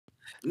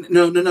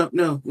No. We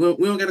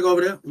don't gotta go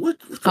over there.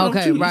 What's wrong with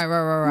Okay, you?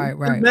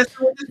 right.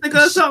 Messing with this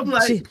nigga or something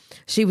like.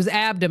 She was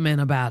abdomen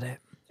about it.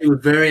 She was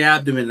very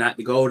abdomen not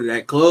to go to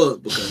that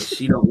club because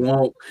she don't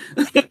want.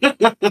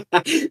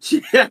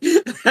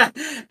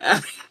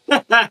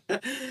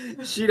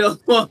 she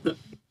don't want.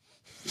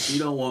 She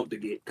don't want to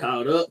get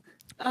caught up.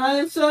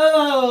 I'm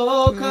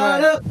so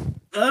caught up.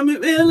 I'm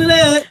feeling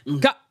it.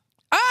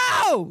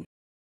 Oh!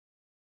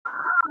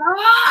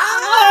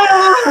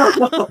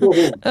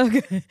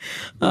 Okay.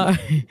 All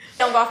right.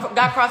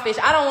 Got crawfish.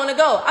 I don't want to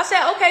go. I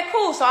said, okay,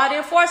 cool. So I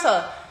didn't force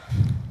her.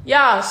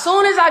 Y'all, as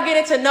soon as I get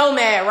into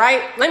Nomad,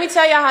 right? Let me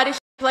tell y'all how this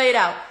played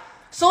out.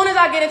 Soon as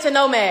I get into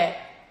Nomad,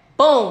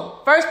 boom,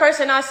 first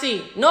person I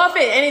see. No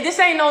offense, and this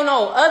ain't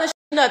no other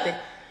nothing.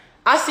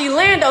 I see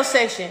Lando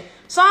section.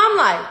 So I'm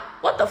like,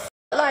 what the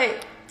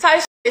like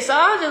type shit. So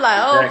I'm just like,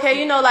 oh, okay,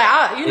 you know, like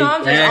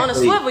I'm just on a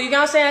swivel. You know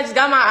what I'm saying? I just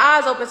got my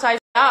eyes open type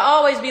shit. I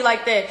always be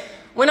like that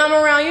when I'm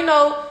around, you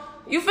know,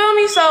 you feel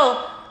me?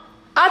 So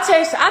I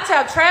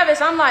tap Travis.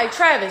 I'm like,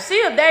 Travis, see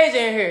if Deja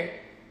in here.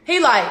 He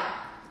like,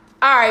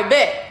 all right,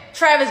 bet.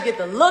 Travis get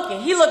the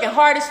looking. He looking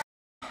hard as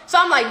So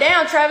I'm like,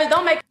 damn, Travis,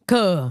 don't make.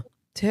 Cuz,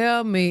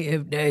 tell me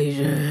if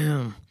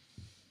Deja.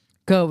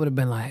 Cuz would have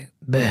been like,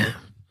 bam.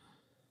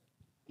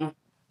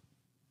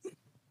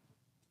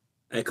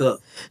 Hey, cuz.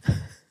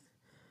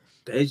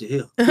 Deja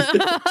here.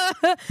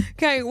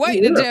 Can't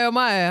wait to tell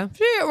my ass.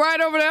 She right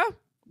over there.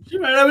 She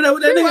right over there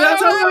with that nigga.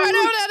 Right over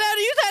there.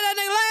 You say that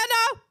nigga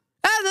Lando?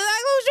 That's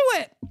exactly who she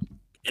with.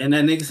 In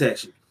that nigga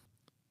section.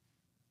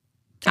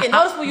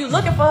 Notice when you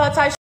looking for her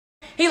type shit.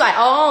 He like,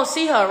 oh, I don't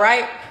see her,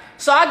 right?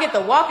 So I get to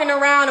walking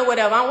around or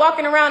whatever. I'm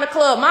walking around the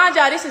club. Mind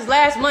y'all, this is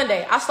last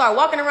Monday. I start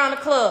walking around the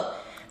club.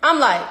 I'm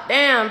like,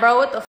 damn, bro,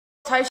 what the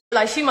type shit?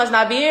 Like, she must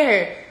not be in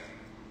here.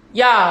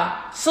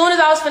 Y'all, soon as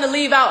I was finna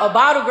leave out, a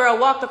bottle girl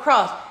walked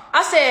across.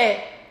 I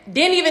said,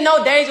 didn't even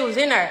know Deja was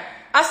in there.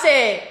 I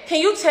said, can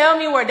you tell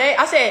me where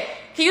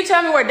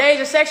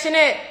Deja's section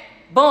at?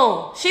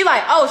 Boom. She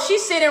like, oh,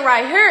 she's sitting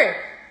right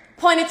here.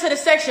 Pointed to the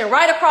section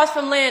right across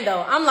from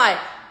Lando. I'm like,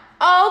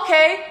 oh,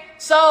 okay.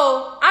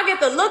 So I get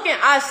to looking.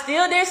 I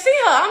still didn't see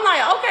her. I'm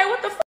like, okay,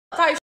 what the fuck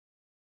type shit?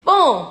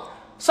 Boom.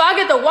 So I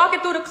get to walking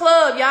through the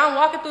club. Y'all, I'm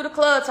walking through the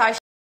club type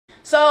shit.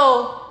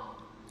 So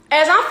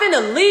as I'm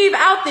finna leave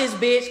out this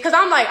bitch, because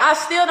I'm like, I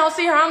still don't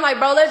see her. I'm like,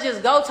 bro, let's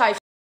just go type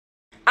shit.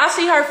 I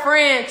see her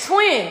friend,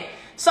 Twin.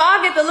 So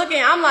I get to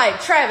looking, I'm like,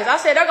 Travis. I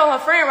said, there go her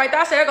friend right there.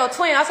 I said, there go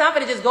Twin. I said, I'm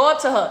finna just go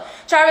up to her.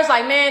 Travis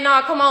like, man,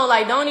 nah, come on.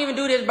 Like, don't even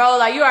do this, bro.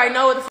 Like, you already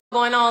know what the fuck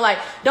going on. Like,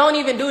 don't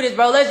even do this,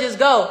 bro. Let's just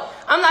go.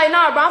 I'm like,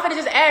 nah, bro, I'm finna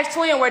just ask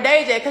Twin where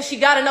Deja at, because she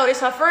gotta know this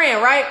her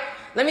friend, right?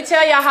 Let me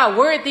tell y'all how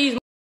weird these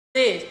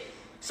is.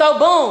 So,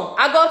 boom,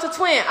 I go to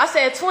Twin. I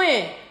said,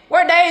 Twin,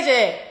 where Deja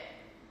at?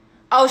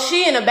 Oh,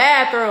 she in the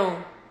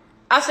bathroom.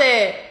 I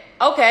said,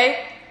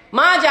 okay.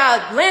 Mind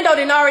y'all, Lando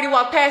didn't already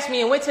walk past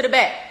me and went to the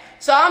back.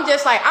 So I'm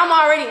just like, I'm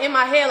already in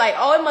my head like,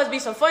 oh, it must be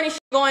some funny shit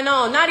going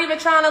on. Not even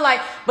trying to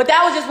like, but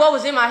that was just what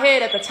was in my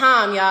head at the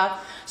time, y'all.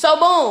 So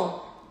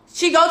boom,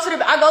 I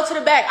go to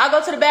the back. I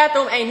go to the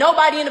bathroom. Ain't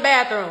nobody in the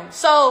bathroom.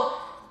 So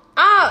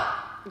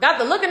I got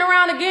the looking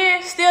around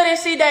again. Still didn't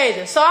see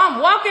Deja. So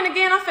I'm walking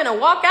again. I'm finna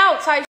walk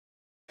out type.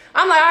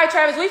 I'm like, all right,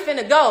 Travis, we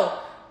finna go.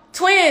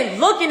 Twin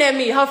looking at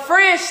me. Her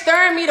friend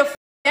staring me the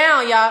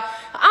down, y'all.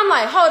 I'm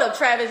like, hold up,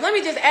 Travis. Let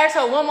me just ask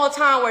her one more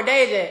time where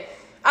Deja at.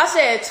 I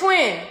said,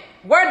 Twin,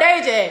 where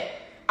Deja at?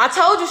 I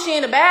told you she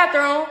in the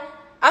bathroom.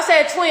 I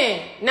said,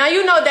 Twin, now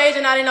you know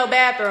Deja not in no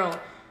bathroom.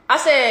 I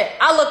said,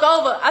 I look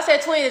over. I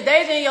said, Twin, is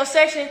Deja in your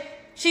section?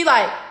 She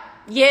like,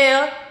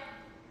 yeah.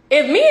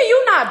 If me and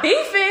you not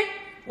beefing,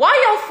 why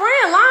your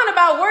friend lying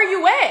about where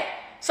you at?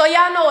 So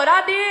y'all know what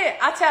I did?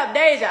 I tapped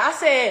Deja.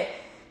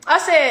 I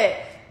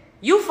said,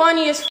 you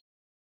funny as f.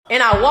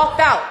 And I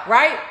walked out,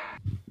 right?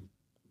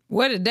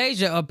 Where did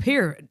Deja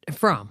appear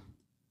from?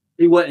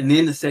 She wasn't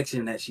in the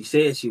section that she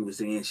said she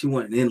was in. She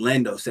wasn't in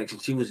Lando's section.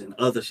 She was in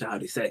other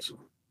H0T section.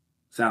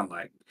 Sound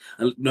like.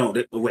 No,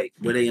 wait.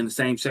 Were they in the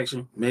same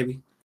section?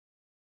 Maybe?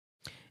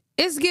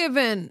 It's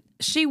given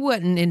she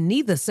wasn't in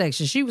neither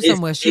section. She was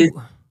somewhere.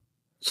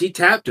 She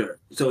tapped her.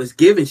 So it's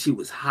given she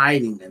was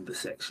hiding in the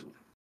section.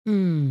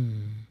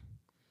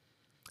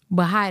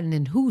 But hiding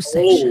in whose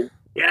section? Oh,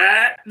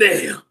 God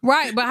damn.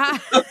 Right, but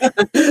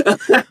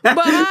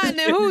hiding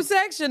in whose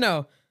section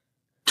though?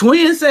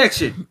 Twin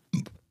section.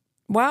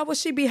 Why would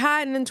she be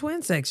hiding in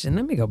Twin section?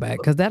 Let me go back,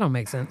 because that don't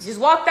make sense. Just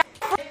walked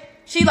out.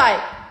 She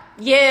like,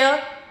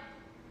 yeah.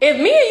 If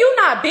me and you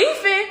not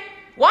beefing,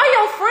 why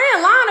your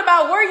friend lying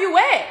about where you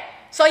at?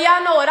 So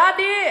y'all know what I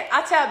did?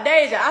 I tapped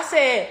Deja.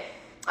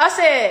 I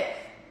said,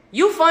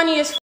 you funny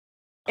as f.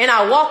 And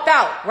I walked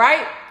out,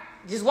 right?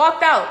 Just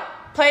walked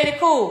out. Played it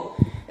cool.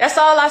 That's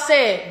all I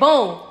said.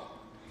 Boom.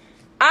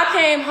 I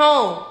came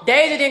home.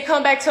 Deja didn't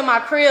come back to my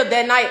crib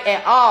that night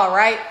at all,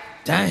 right?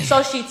 Dang.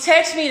 So she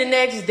texted me the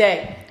next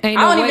day. Ain't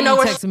no way you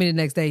texted me the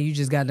next day. You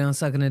just got done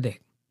sucking a dick.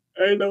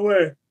 Ain't no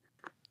way.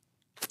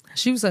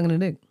 She was sucking a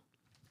dick.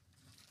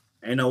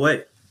 Ain't no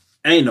way.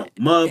 Ain't no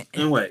way.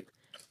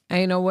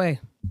 Ain't no way.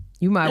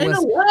 You might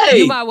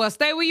well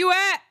stay where you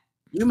at.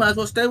 You might as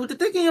well stay with the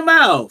dick in your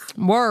mouth.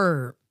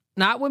 Word.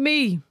 Not with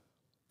me.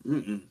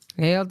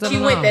 Hell to She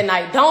the went no. that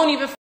night. Don't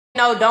even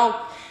know. Don't.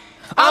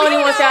 I don't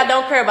even want to say I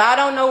don't care, but I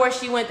don't know where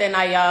she went that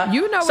night, y'all.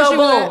 You know where so she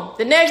boom, went.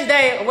 the next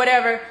day or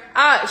whatever,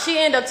 she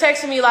ended up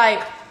texting me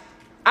like,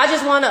 I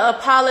just want to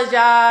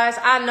apologize.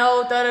 I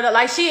know,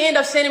 like she ended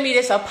up sending me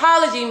this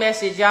apology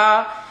message,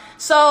 y'all.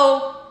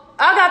 So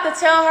I got to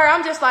tell her,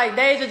 I'm just like,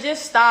 Deja,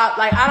 just stop.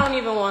 Like, I don't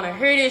even want to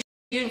hear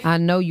this. I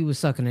know you was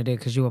sucking a dick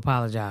because you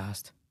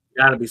apologized.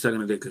 You gotta be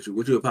sucking a dick because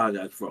what you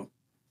apologize for?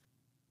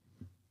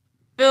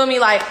 Feel me?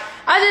 Like,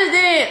 I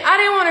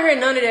didn't want to hear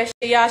none of that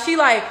shit, y'all. She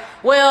like,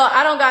 well,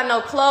 I don't got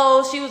no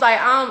clothes. She was like,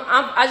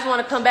 I just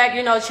want to come back,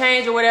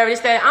 change or whatever. This,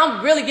 that.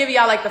 I'm really giving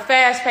y'all like the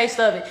fast pace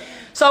of it.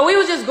 So we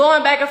was just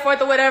going back and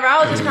forth or whatever. I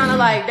was just kind of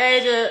like,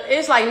 Deja,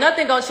 it's like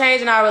nothing gonna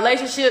change in our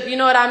relationship. You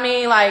know what I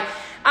mean? Like,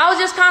 I was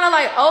just kind of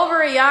like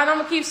over it, y'all. And I'm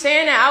gonna keep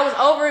saying that. I was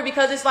over it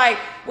because it's like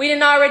we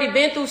didn't already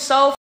been through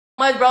so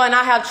much, bro. And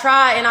I have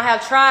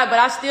tried, but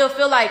I still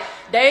feel like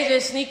Deja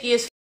is sneaky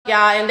as y'all.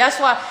 And that's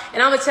why,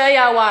 and I'm gonna tell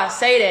y'all why I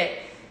say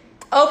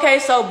that. Okay,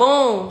 so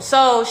boom.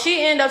 So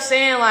she ended up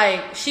saying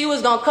like she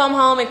was gonna come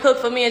home and cook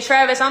for me and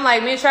Travis. I'm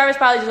like, me and Travis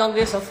probably just gonna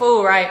get some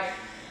food, right?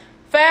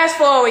 Fast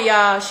forward,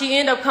 y'all. She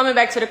ended up coming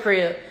back to the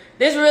crib.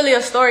 This is really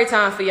a story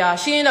time for y'all.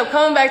 She ended up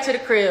coming back to the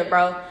crib,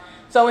 bro.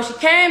 So when she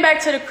came back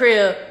to the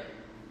crib,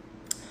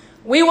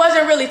 we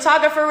wasn't really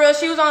talking for real.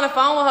 She was on the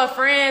phone with her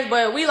friends,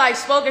 but we like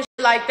spoke and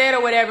shit like that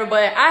or whatever.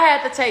 But I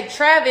had to take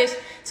Travis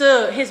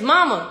to his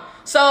mama.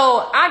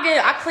 So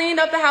I cleaned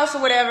up the house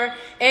or whatever,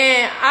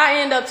 and I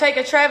ended up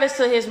taking Travis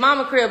to his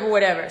mama crib or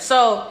whatever.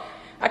 So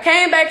I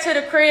came back to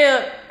the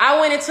crib.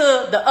 I went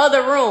into the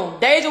other room.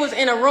 Deja was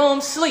in a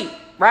room sleep,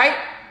 right?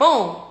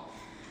 Boom.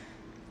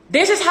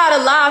 This is how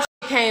the live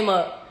shit came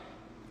up.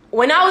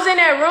 When I was in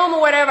that room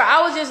or whatever,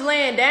 I was just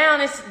laying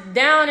down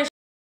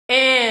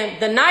and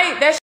the night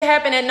that shit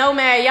happened at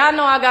Nomad, y'all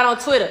know I got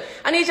on Twitter.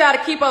 I need y'all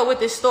to keep up with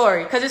this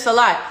story because it's a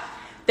lot.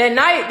 That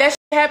night that shit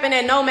happened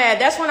at Nomad,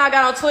 that's when I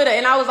got on Twitter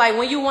and I was like,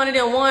 when you one of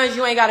them ones,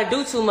 you ain't got to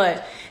do too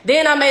much.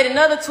 Then I made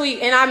another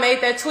tweet and I made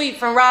that tweet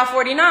from Rod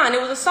 49.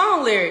 It was a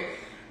song lyric.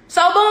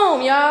 So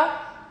boom, y'all.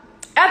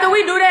 After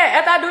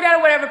I do that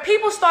or whatever,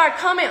 people start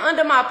coming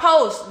under my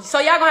post. So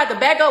y'all gonna have to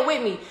back up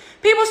with me.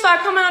 People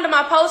start coming under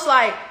my post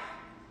like,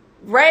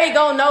 Ray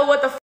gonna know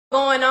what the f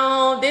going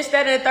on, this,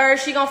 that, and the third.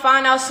 She gonna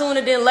find out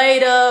sooner than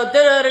later,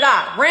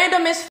 da-da-da-da.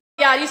 Random as f,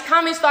 y'all. These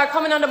comments start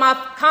coming under my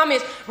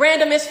comments,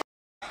 random as f.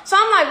 So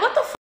I'm like, what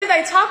the f are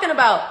they talking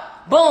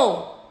about?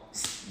 Boom.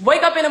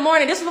 Wake up in the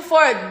morning. This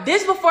before I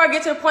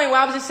get to the point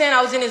where I was just saying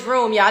I was in this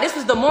room, y'all. This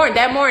was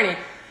that morning.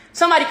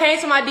 Somebody came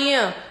to my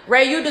DM.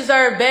 Ray, you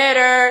deserve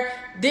better.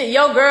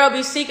 Your girl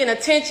be seeking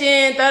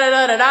attention,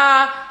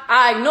 da-da-da-da-da.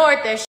 I ignored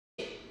that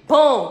shit.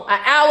 Boom. An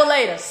hour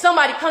later,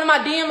 somebody come to my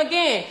DM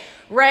again.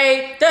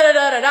 Ray,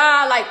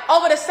 da-da-da-da-da. Like,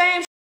 over the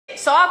same shit.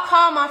 So I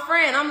called my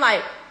friend. I'm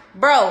like,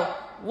 bro,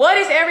 what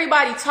is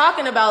everybody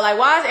talking about? Like,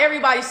 why is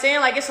everybody saying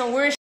like it's some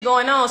weird shit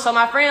going on? So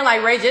my friend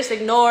like, Ray, just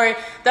ignore it,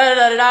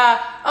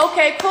 da-da-da-da-da.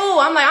 Okay, cool.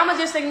 I'm like, I'm gonna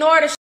just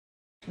ignore the shit.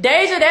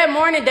 Deja that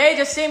morning,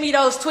 Deja sent me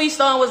those tweets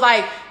and was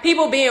like,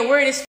 people being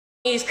weird as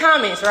in these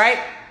comments, right?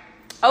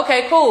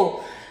 Okay,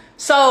 cool.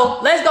 So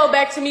let's go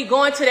back to me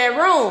going to that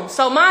room.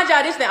 So mind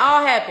y'all, this didn't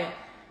all happen.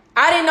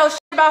 I didn't know shit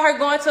about her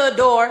going to a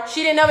door.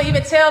 She didn't never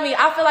even tell me.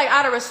 I feel like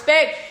out of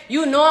respect,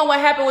 you knowing what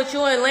happened with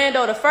you and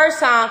Lando the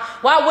first time,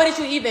 why wouldn't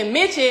you even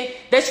mention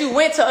that you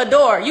went to a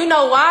door? You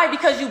know why?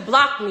 Because you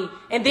blocked me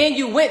and then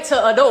you went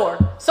to a door.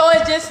 So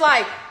it's just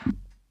like,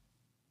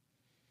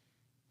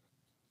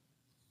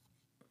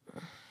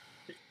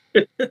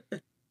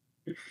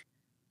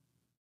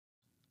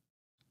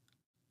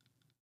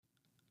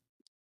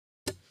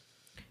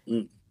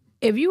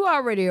 If you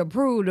already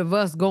approved of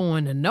us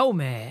going to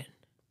Nomad,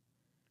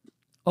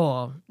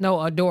 or no,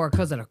 a door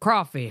because of the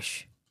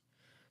crawfish,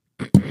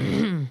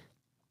 I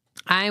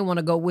ain't want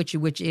to go with you,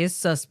 which is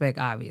suspect,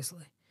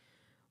 obviously.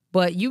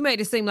 But you made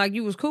it seem like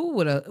you was cool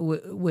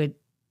with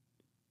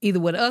either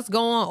with us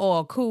going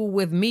or cool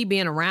with me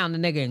being around the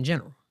nigga in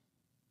general.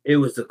 It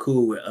was the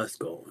cool with us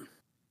going.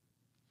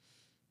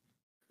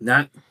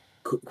 Not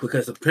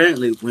because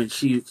apparently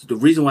the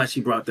reason why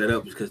she brought that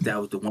up is because that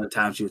was the one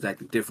time she was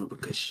acting different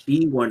because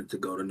she wanted to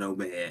go to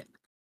Nomad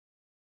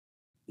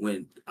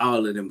when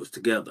all of them was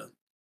together.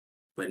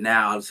 But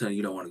now all of a sudden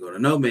you don't want to go to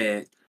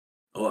Nomad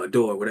or a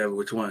door, whatever,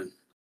 which one.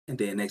 And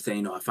then next thing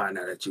you know, I find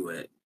out that you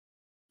were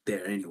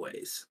there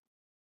anyways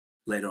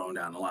later on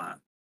down the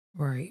line.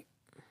 Right.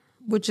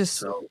 Which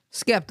is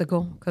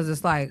skeptical because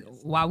it's like,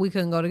 why we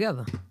couldn't go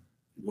together?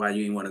 Why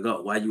you didn't want to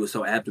go? Why you were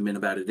so abdomen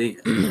about it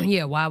then?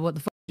 Yeah, why? What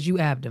the fuck is you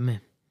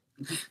abdomen?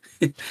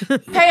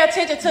 pay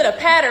attention to the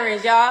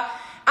patterns, y'all.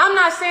 I'm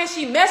not saying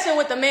she messing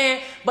with the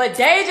man, but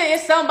Deja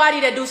is somebody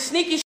that do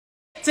sneaky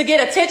shit to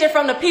get attention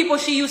from the people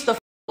she used to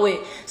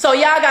with. So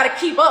y'all gotta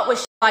keep up with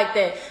shit like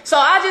that. So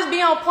I just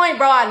be on point,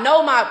 bro. I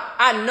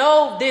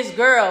know this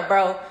girl,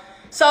 bro.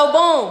 So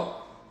boom.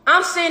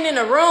 I'm sitting in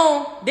the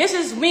room. This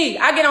is me.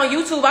 I get on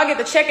YouTube. I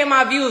get to checking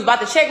my views. About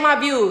to check my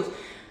views.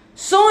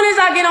 Soon as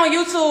I get on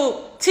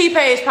YouTube,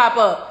 T-page pop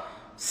up.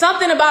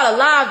 something about a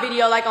live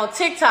video like on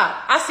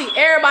TikTok. I see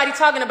everybody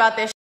talking about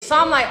that shit. So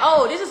I'm like,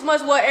 oh, this is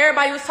much what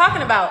everybody was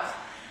talking about.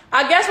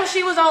 I guess when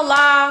she was on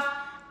live,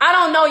 I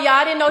don't know, y'all.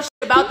 I didn't know shit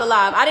about the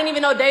live. I didn't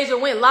even know Deja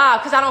went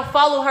live because I don't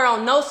follow her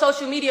on no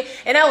social media.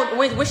 And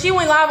when she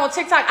went live on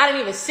TikTok, I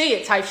didn't even see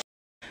it type shit.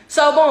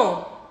 So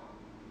boom.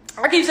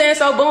 I keep saying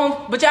so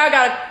boom, but y'all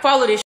gotta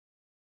follow this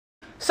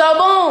shit. So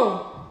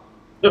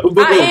boom.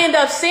 I end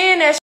up seeing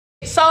that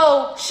shit.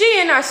 So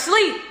she in her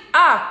sleep.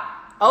 I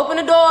open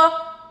the door,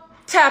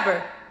 tap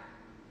her.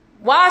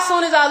 Why as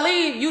soon as I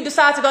leave, you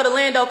decide to go to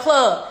Lando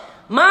Club?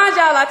 Mind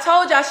y'all, I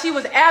told y'all she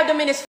was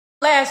abdomen as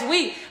last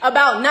week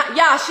about not,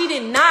 y'all, she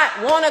did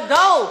not want to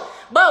go.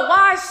 But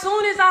why as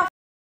soon as I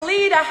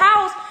leave the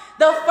house,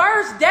 the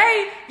first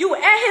day, you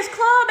at his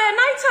club at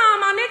nighttime,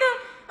 my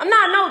nigga? I'm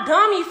not no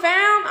dummy,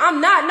 fam.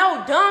 I'm not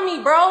no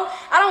dummy, bro.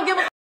 I don't give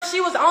a she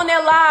was on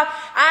that live.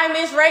 I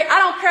Miss Ray. I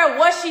don't care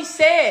what she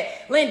said.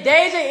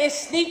 Lyndeja is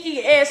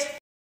sneaky as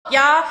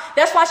y'all.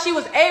 That's why she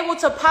was able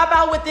to pop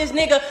out with this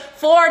nigga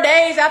 4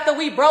 days after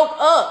we broke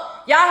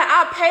up. Y'all,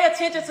 I pay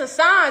attention to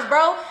signs,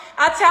 bro.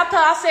 I tapped her.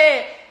 I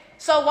said,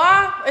 so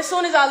why, as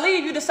soon as I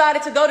leave, you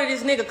decided to go to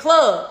this nigga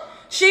club?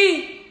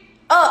 She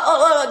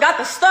got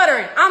the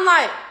stuttering. I'm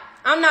like,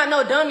 I'm not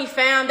no dummy,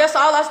 fam. That's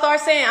all I start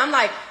saying. I'm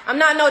like, I'm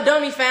not no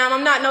dummy, fam.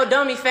 I'm not no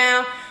dummy,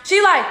 fam. She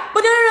like,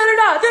 but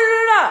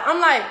I'm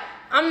like,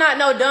 I'm not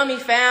no dummy,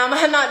 fam.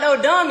 I'm not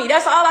no dummy.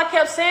 That's all I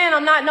kept saying.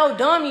 I'm not no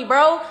dummy,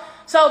 bro.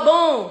 So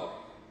boom,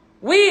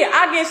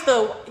 I gets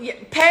to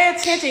pay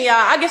attention, y'all.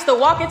 I gets to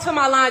walk into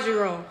my laundry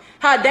room.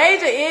 How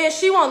Deja is,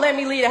 she won't let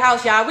me leave the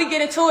house, y'all. We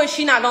get into it,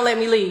 she not gonna let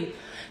me leave.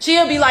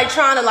 She'll be like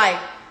trying to like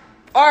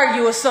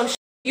argue or some shit.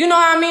 You know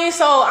what I mean?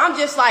 So I'm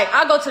just like,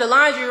 I go to the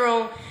laundry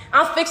room.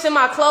 I'm fixing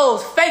my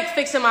clothes, fake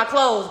fixing my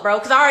clothes, bro.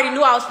 Cause I already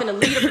knew I was finna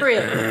leave the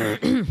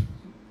crib.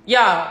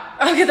 Y'all,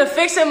 I get to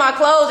fixing my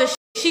clothes and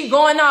she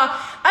going off.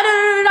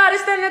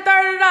 This, that, and the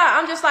third.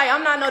 I'm just like,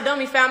 I'm not no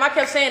dummy, fam. I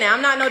kept saying that.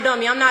 I'm not no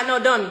dummy. I'm not no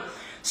dummy.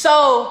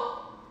 So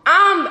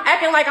I'm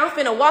acting like I'm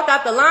finna walk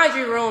out the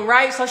laundry room,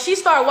 right? So she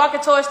started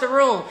walking towards the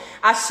room.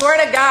 I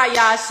swear to God,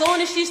 y'all, as soon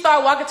as she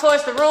started walking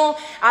towards the room,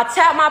 I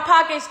tapped my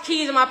pockets,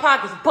 keys in my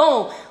pockets.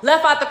 Boom.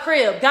 Left out the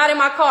crib. Got in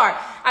my car.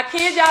 I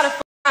kid y'all the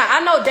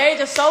I know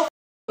Deja so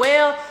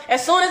well.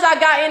 As soon as I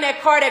got in that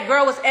car, that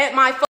girl was at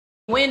my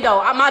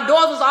window. My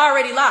doors was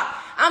already locked.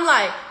 I'm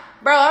like,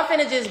 bro, I'm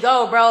finna just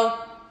go, bro.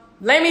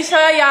 Let me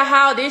tell y'all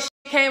how this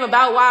shit came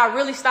about, why I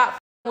really stopped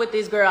with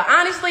this girl.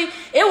 Honestly,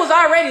 it was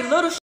already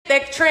little shit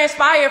that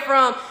transpired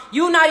from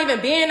you not even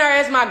being there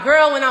as my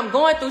girl when I'm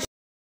going through shit.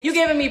 You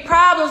giving me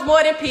problems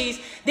more than peace.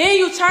 Then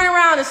you turn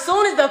around as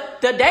soon as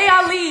the day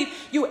I leave,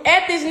 you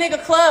at this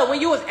nigga club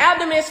when you was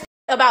abdomen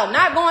about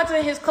not going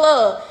to his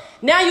club.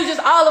 Now you just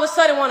all of a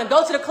sudden want to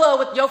go to the club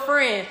with your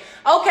friend.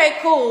 Okay,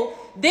 cool.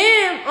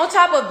 Then on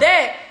top of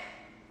that,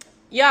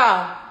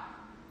 y'all,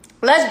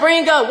 let's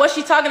bring up what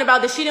she talking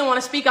about that she didn't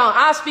want to speak on.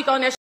 I'll speak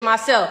on that shit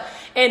myself.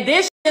 And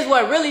this is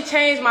what really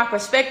changed my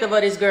perspective of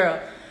this girl.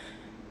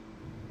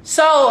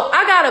 So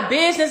I got a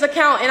business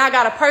account and I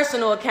got a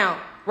personal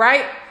account,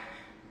 right?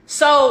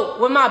 So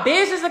with my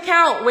business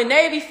account with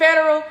Navy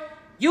Federal,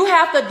 you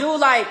have to do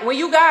like when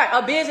you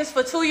got a business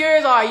for 2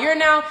 years or a year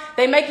now,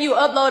 they make you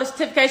upload a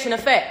certification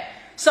of fact.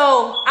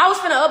 So I was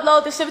finna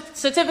upload the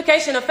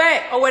certification of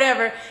fact or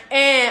whatever.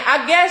 And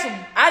I guess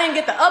I didn't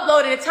get the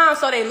upload at the time,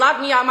 so they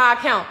locked me out my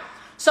account.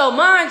 So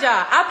mind y'all,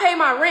 I pay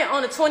my rent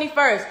on the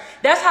 21st.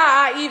 That's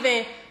how I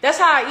even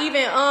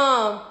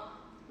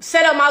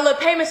set up my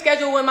little payment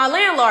schedule with my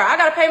landlord. I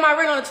gotta pay my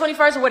rent on the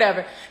 21st or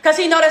whatever. Cause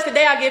he know that's the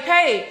day I get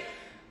paid.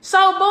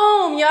 So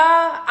boom, y'all.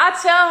 I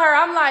tell her,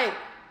 I'm like,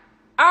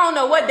 I don't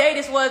know what day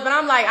this was, but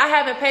I'm like, I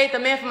haven't paid the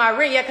man for my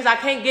rent yet because I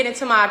can't get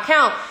into my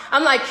account.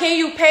 I'm like, can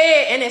you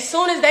pay it? And as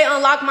soon as they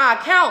unlock my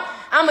account,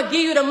 I'm going to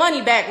give you the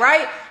money back,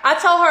 right? I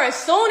told her as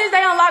soon as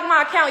they unlock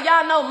my account,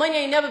 y'all know money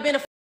ain't never been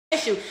a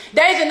issue.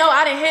 Deja know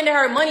I done handed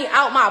her money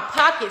out my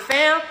pocket,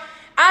 fam.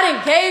 I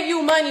done gave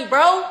you money,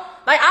 bro.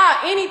 Like,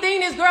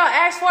 anything this girl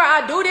asks for,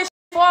 I do this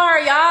for her,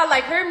 y'all.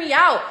 Like, hear me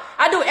out.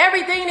 I do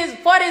everything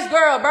for this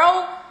girl,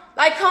 bro.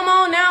 Like, come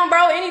on now,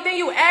 bro. Anything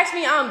you ask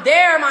me, I'm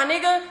there, my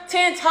nigga.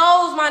 10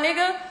 toes, my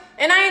nigga.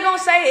 And I ain't gonna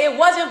say it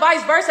wasn't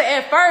vice versa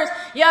at first.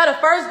 Yeah, the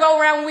first go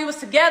round when we was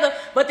together.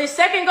 But the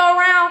second go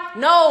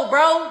round, no,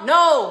 bro.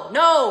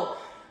 No.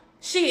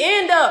 She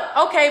end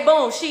up, okay,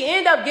 boom. She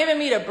end up giving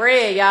me the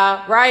bread,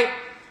 y'all, right?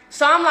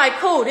 So I'm like,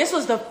 cool. This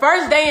was the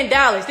first day in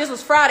Dallas. This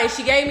was Friday.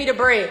 She gave me the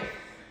bread.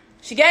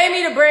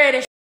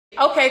 And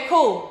okay,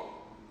 cool.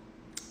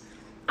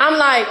 I'm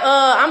like,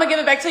 I'm gonna give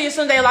it back to you as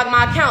soon as they lock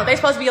my account. They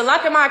supposed to be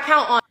locking my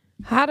account on.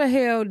 How the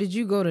hell did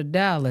you go to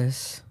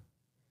Dallas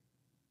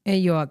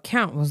and your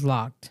account was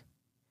locked?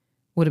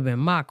 Would have been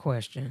my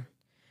question.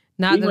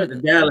 She went to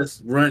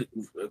Dallas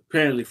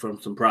apparently from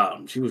some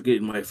problems. She was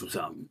getting away from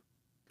something.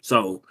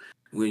 So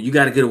when you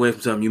got to get away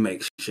from something, you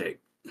make shit shake.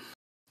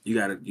 You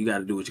gotta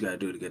do what you gotta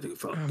do to get the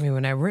phone. I mean,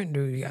 when that rent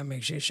due, you gotta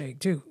make shit shake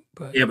too.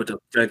 But yeah, but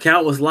the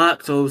account was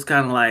locked, so it was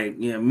kind of like,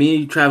 me and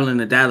you traveling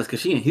to Dallas because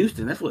she in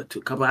Houston. That's what,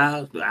 a couple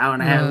hours, an hour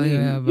and a half.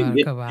 Yeah, about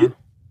a couple hours.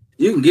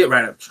 You can get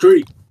right up the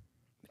street.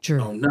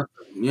 True. On nothing.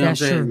 You know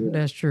That's what I'm saying? true. Yeah.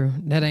 That's true.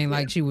 That ain't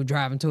like she was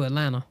driving to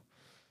Atlanta.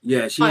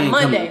 Yeah, she On ain't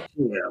Monday.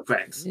 coming. Yeah,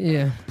 facts.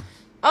 Yeah.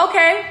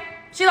 Okay.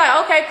 She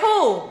like, okay,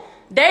 cool.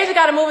 Deja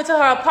got to move into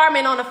her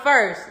apartment on the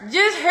 1st.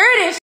 Just hear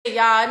this shit,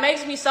 y'all. It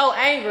makes me so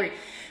angry.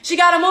 She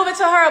got to move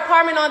into her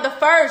apartment on the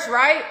 1st,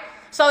 right?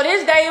 So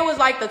this day, it was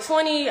like the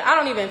 20, I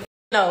don't even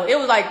know. It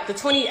was like the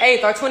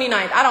 28th or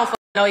 29th. I don't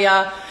know,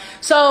 y'all.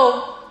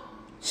 So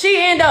she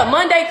ended up,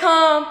 Monday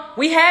come,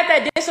 we had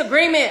that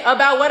disagreement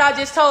about what I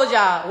just told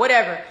y'all,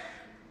 whatever.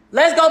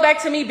 Let's go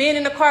back to me being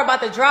in the car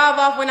about to drive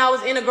off when I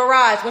was in the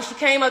garage, when she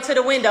came up to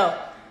the window.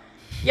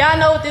 Y'all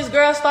know what this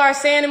girl started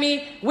saying to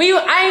me?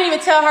 I ain't even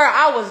tell her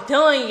I was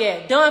done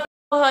yet. Done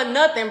for her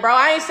nothing, bro.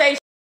 I ain't say shit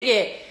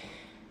yet.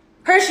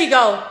 Here she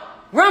go.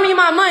 Run me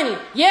my money.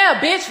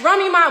 Yeah, bitch, run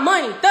me my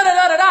money.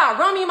 Da-da-da-da-da.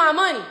 Run me my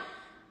money.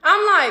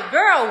 I'm like,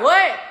 girl,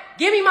 what?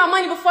 Give me my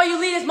money before you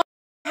leave this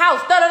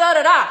house.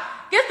 Da-da-da-da-da.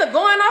 Gets the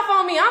going off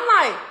on me. I'm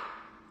like,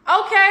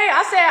 okay.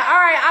 I said, all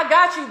right, I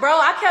got you, bro.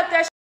 I kept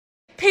that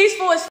shit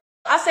peaceful as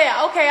I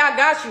said, okay, I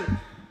got you.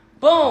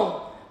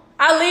 Boom.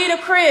 I leave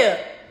the crib.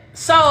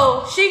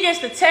 So she gets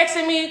to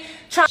texting me.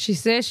 She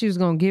said she was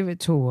going to give it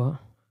to her.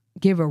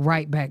 Give it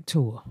right back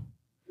to her.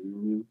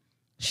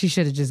 She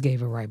should have just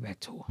gave it right back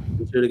to her.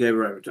 Should have gave it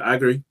right back to her. I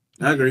agree.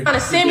 Trying to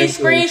send me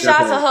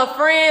screenshots of her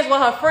friends,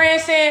 what her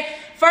friends saying.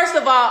 First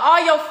of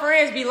all your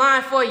friends be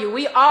lying for you.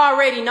 We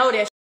already know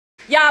that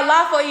shit. Y'all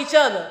lie for each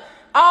other.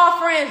 All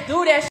friends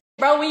do that shit,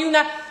 bro. When you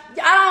not,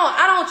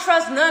 I don't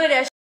trust none of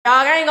that shit,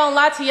 dog. I ain't gonna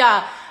lie to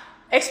y'all.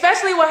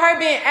 Especially with her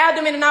being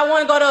abdomen and I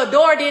want to go to a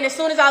door, then as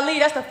soon as I leave,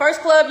 that's the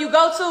first club you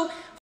go to.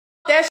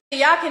 That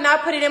shit, y'all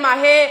cannot put it in my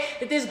head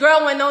that this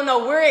girl went on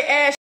no weird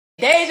ass shit.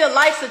 Deja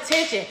likes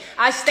attention.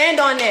 I stand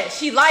on that.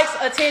 She likes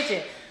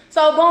attention.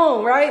 So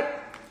boom, right?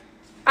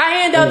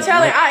 I end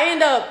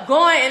up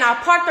going and I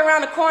parked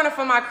around the corner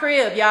from my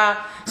crib, y'all.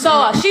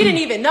 So she didn't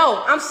even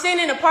know. I'm sitting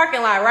in the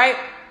parking lot, right?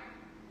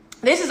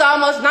 This is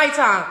almost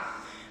nighttime.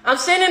 I'm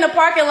sitting in the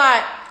parking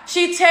lot.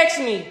 She texts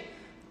me.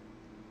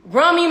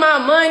 Run me my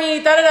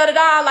money,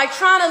 da-da-da-da-da, like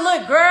trying to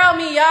look girl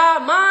me, y'all.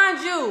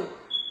 Mind you.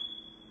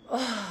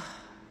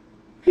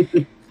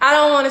 I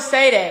don't want to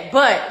say that,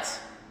 but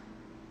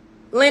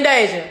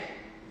Lyndeja,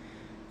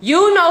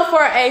 you know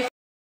for a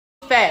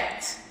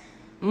fact,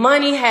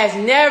 money has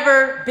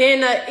never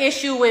been an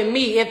issue with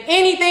me. If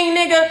anything,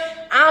 nigga,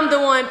 I'm the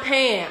one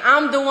paying.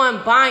 I'm the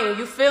one buying.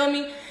 You feel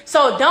me?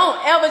 So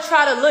don't ever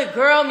try to look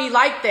girl me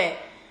like that.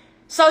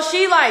 So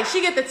she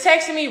get to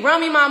texting me, run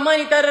me my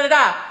money,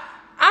 da-da-da-da.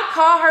 I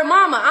call her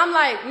mama. I'm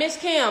like, Miss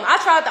Kim,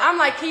 I'm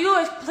like, can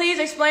you please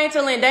explain to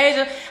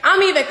Lyndeja?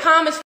 I'm even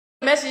comments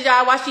message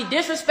y'all while she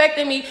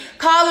disrespecting me,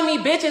 calling me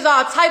bitches,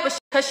 all type of shit,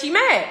 because she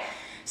mad.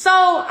 So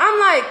I'm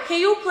like,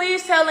 can you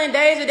please tell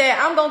Lyndeja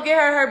that I'm going to get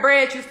her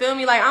bread, you feel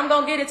me? Like, I'm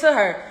going to get it to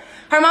her.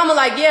 Her mama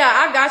like, yeah,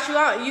 I got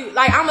you.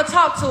 Like, I'm going to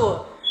talk to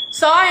her.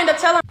 So I end up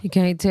telling her. You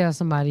can't tell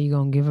somebody you're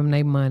going to give them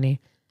their money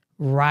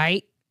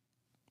right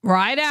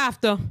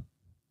after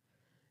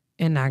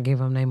and not give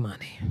them their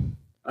money.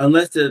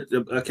 Unless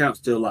the account's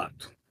still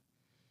locked.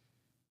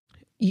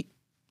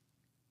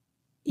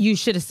 You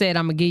should have said,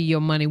 I'm going to give you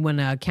your money when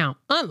the account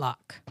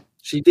unlock.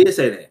 She did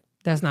say that.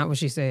 That's not what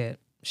she said.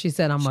 She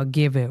said, I'm going to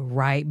give it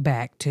right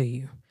back to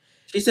you.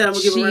 She said, I'm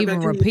going to give it right back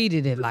to you. She even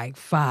repeated it like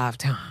 5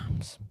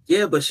 times.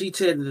 Yeah, but she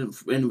said in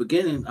the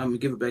beginning, I'm going to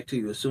give it back to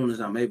you as soon as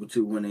I'm able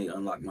to when they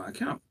unlock my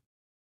account.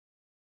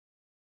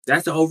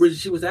 That's the whole reason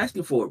she was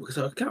asking for it, because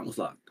her account was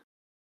locked.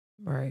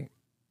 Right.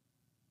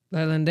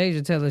 Let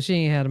Lyndeja tell her she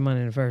ain't had the money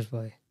in the first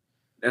place.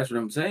 That's what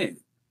I'm saying.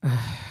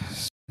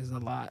 It's a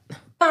lot.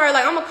 Her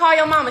like, I'm gonna call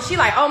your mama. She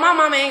like, oh, my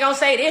mama ain't gonna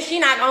say this. She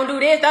not gonna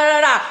do this. Da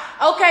da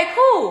da. Okay,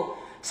 cool.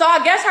 So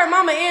I guess her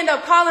mama end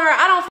up calling her.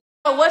 I don't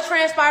know what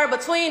transpired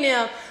between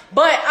them,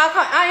 but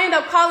I end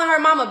up calling her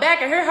mama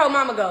back, and here her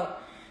mama go.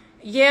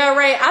 Yeah,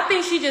 Ray, I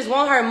think she just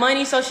want her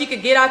money so she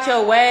could get out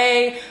your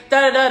way.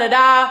 Da da da da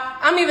da.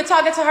 I'm even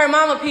talking to her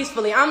mama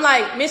peacefully. I'm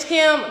like, Miss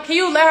Kim, can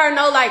you let her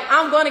know, like,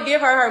 I'm gonna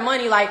give her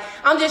money. Like,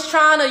 I'm just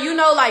trying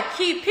to, like,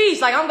 keep peace.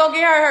 Like, I'm gonna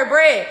get her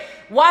bread.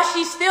 While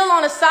she's still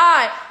on the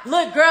side,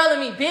 look, girl at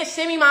me, bitch,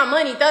 send me my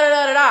money,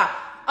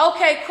 da-da-da-da-da.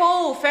 Okay,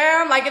 cool,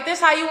 fam. Like, if this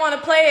how you want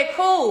to play it,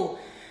 cool.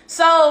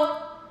 So,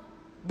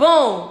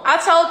 boom.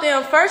 I told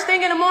them, first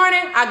thing in the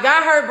morning, I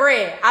got her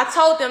bread. I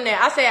told them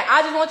that. I said,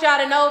 I just want y'all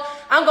to know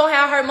I'm going to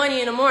have her money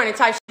in the morning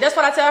type shit. That's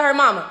what I tell her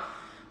mama.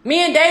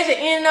 Me and Deja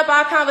ended up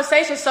our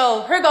conversation,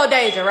 so here go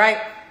Deja, right?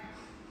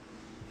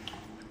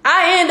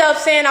 I end up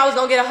saying I was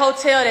going to get a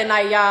hotel that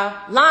night, y'all.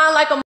 Lying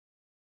like a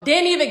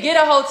didn't even get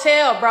a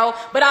hotel, bro.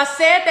 But I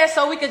said that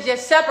so we could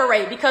just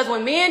separate. Because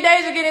when me and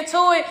Deja get into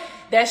it,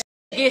 that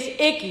shit gets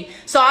icky.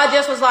 So I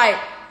just was like,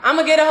 I'm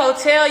going to get a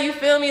hotel, you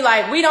feel me?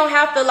 Like, we don't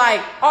have to,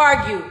 like,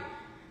 argue.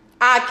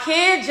 I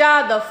kid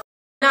y'all the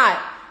not.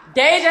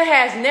 Deja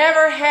has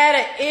never had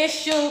an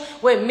issue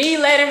with me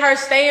letting her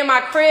stay in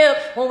my crib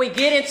when we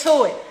get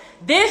into it.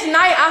 This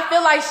night, I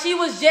feel like she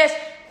was just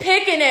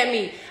picking at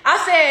me. I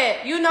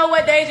said, you know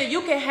what, Deja?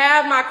 You can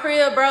have my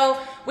crib, bro.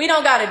 We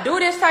don't got to do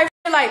this type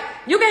like,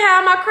 you can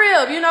have my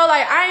crib, you know,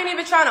 like, I ain't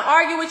even trying to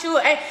argue with you.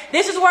 And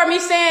this is where me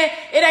saying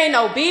it ain't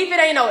no beef, it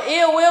ain't no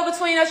ill will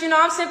between us, you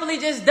know, I'm simply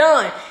just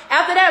done.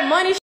 After that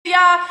money shit,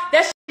 y'all,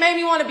 that shit made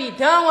me want to be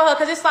done with her,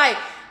 because it's like,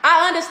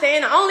 I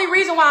understand. The only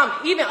reason why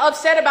I'm even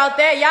upset about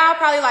that, y'all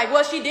probably like,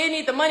 well, she did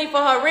need the money for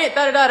her rent,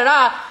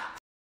 da-da-da-da-da,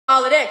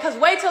 all of that. Because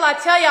wait till I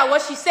tell y'all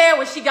what she said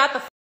when she got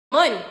the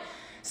money.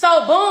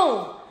 So,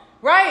 boom,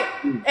 right?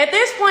 At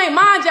this point,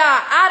 mind y'all,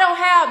 I don't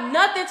have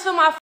nothing to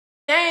my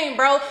name,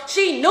 bro.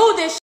 She knew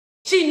this.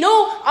 She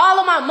knew all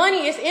of my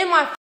money is in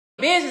my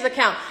business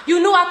account. You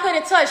knew I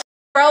couldn't touch,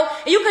 bro.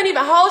 And you couldn't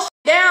even hold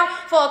down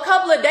for a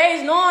couple of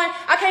days knowing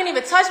I can't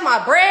even touch my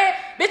bread.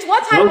 Bitch,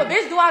 what type of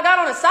bitch do I got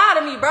on the side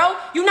of me, bro?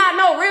 You not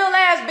no real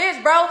ass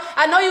bitch, bro.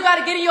 I know you got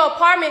to get in your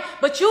apartment,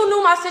 but you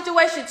knew my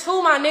situation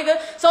too, my nigga.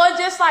 So it's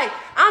just like,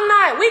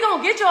 we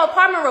gonna get your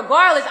apartment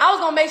regardless. I was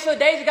gonna make sure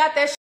Deja got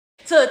that shit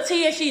to a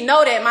T, and she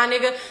know that, my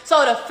nigga.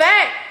 So the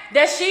fact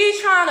that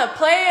she's trying to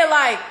play it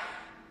like,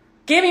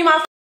 give me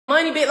my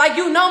money, bitch. Like,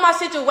 you know my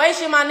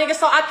situation, my nigga,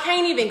 so I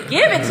can't even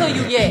give it to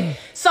you yet.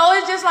 So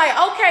it's just like,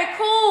 okay,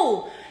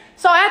 cool.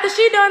 So after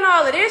she done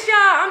all of this, y'all,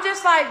 I'm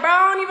just like, bro,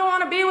 I don't even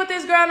want to be with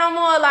this girl no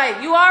more.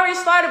 Like, you already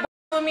started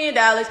with me in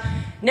Dallas.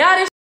 Now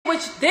this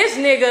with this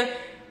nigga.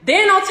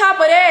 Then on top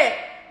of that,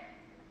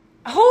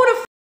 who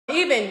the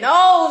even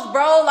knows,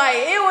 bro? Like,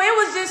 it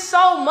was just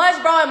so much,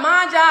 bro. And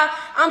mind y'all,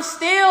 I'm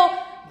still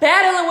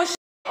battling with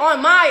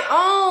on my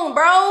own,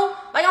 bro.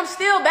 Like, I'm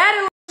still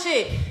battling with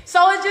shit.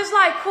 So it's just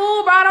like,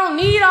 cool, bro. I don't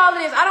need all of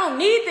this. I don't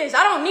need this.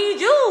 I don't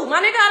need you.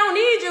 My nigga, I don't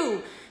need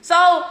you.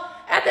 So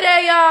after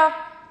that, y'all,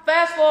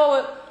 fast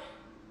forward,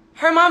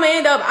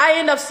 I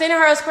end up sending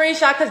her a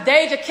screenshot because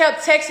Deja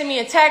kept texting me,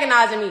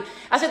 antagonizing me.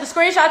 I sent the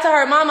screenshot to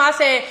her mama. I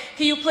said,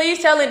 can you please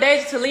tell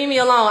Lyndeja to leave me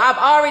alone? I've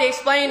already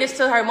explained this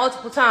to her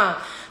multiple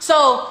times.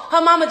 So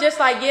her mama just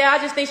like, yeah, I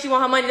just think she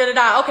want her money,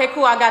 da-da-da. Okay,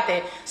 cool, I got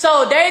that.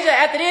 So Deja,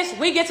 after this,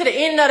 we get to the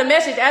end of the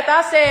message. After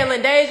I said,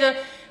 Lyndeja,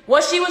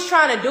 what she was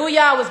trying to do,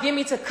 y'all, was get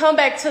me to come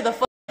back to the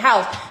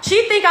house.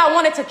 She think I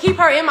wanted to keep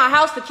her in my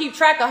house to keep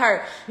track of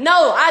her.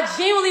 No, I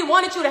genuinely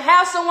wanted you to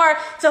have somewhere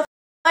to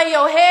lay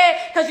your head,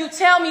 because you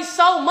tell me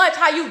so much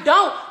how you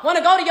don't want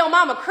to go to your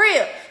mama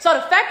crib. So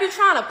the fact you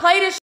trying to play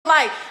this shit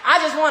like, I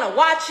just want to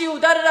watch you,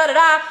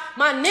 da-da-da-da-da,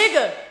 my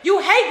nigga, you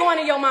hate going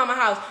to your mama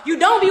house. You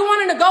don't be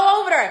wanting to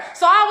go over there.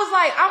 So I was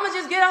like, I'm going to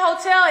just get a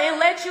hotel and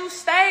let you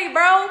stay,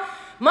 bro.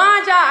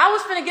 Mind y'all, I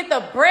was finna get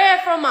the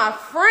bread from my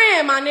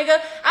friend, my nigga.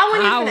 I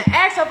wasn't even finna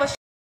ask her for shit.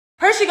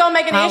 Her she gonna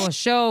make an issue. I was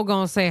sure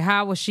gonna say,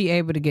 how was she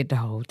able to get the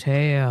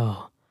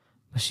hotel?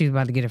 But she's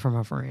about to get it from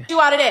her friend. You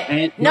out of that?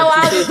 And no,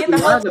 I'll just get the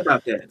hotel.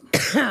 About that.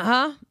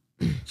 Huh?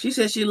 She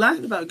said she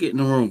lied about getting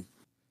the room.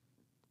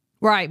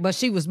 Right, but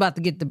she was about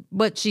to get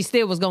but she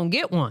still was gonna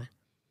get one.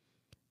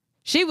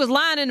 She was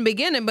lying in the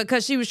beginning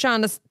because she was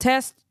trying to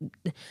test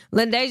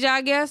Lyndeja,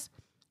 I guess.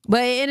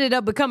 But it ended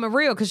up becoming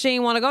real because she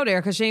didn't want to go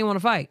there because she didn't want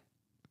to fight.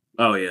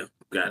 Oh, yeah.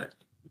 Got it.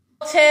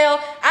 Hotel.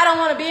 I don't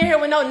want to be in here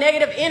with no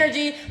negative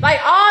energy. Like,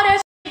 all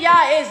that shit,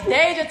 y'all, is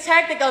Deja's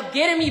tactic of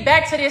getting me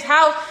back to this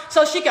house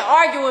so she can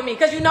argue with me.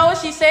 Because you know what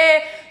she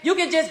said? You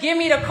could just give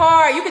me the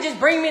car. You could just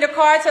bring me the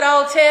car to the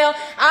hotel.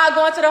 I'll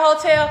go into the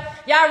hotel.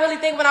 Y'all really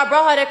think when I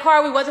brought her that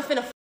car, we wasn't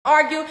finna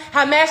argue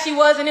how mad she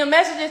was in them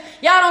messages?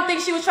 Y'all don't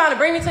think she was trying to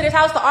bring me to this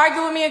house to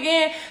argue with me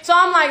again? So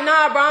I'm like,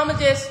 nah, bro, I'ma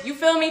just, you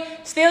feel me?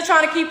 Still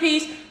trying to keep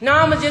peace.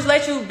 Nah, I'ma just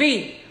let you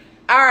be.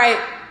 All right,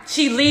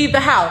 she leave the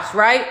house,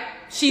 right?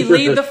 She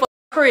leave the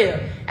crib.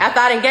 After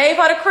I done gave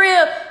her the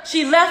crib,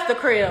 she left the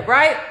crib,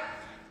 right?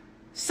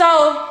 So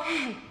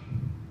I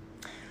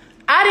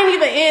didn't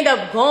even end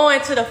up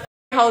going to the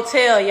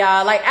hotel,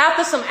 y'all. Like,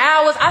 after some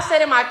hours, I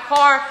sat in my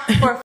car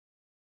for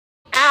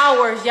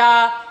hours,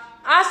 y'all.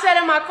 I sat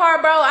in my car,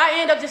 bro.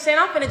 I end up just saying,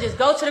 I'm finna just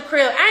go to the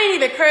crib. I ain't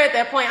even care at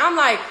that point. I'm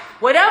like,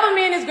 whatever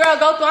me and this girl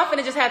go through, I'm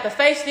finna just have to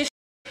face this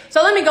shit.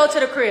 So let me go to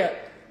the crib.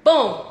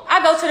 Boom.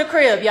 I go to the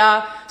crib,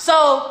 y'all.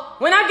 So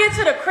when I get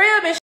to the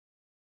crib and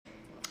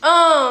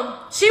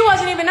she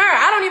wasn't even there.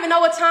 I don't even know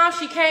what time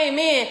she came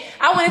in.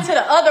 I went into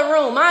the other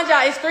room. Mind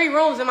y'all, it's 3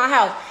 rooms in my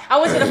house. I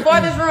went to the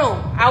farthest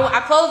room.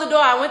 I closed the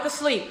door. I went to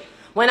sleep.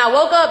 When I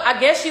woke up, I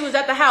guess she was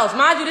at the house.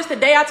 Mind you, this the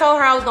day I told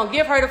her I was going to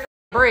give her the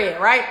bread,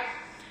 right?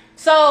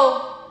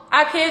 So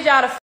I kid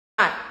y'all the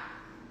night.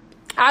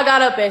 I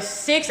got up at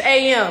 6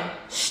 a.m.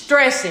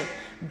 stressing.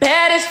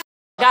 Bad as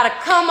got to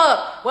come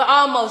up with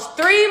almost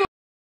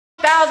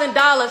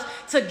 $3,000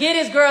 to get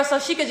this girl so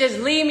she could just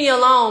leave me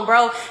alone,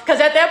 bro. Because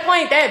at that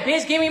point, that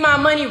bitch give me my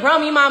money,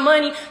 run me my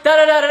money,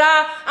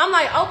 da-da-da-da-da. I'm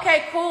like,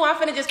 okay, cool. I'm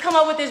finna just come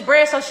up with this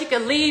bread so she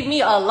could leave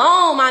me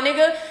alone, my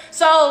nigga.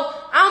 So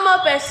I'm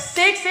up at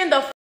 6 in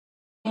the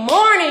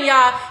morning,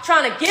 y'all,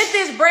 trying to get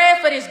this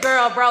bread for this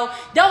girl, bro.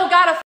 Don't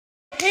got a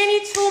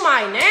penny to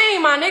my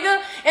name, my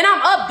nigga. And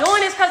I'm up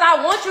doing this because I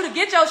want you to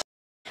get your shit.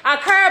 I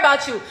care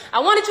about you. I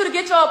wanted you to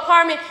get your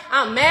apartment.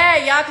 I'm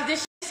mad, y'all, because this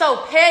shit is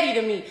so petty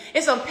to me.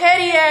 It's some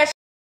petty ass shit.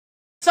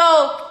 So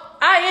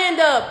I end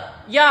up,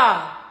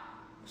 y'all,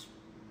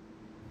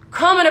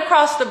 coming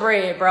across the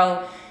bread,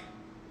 bro.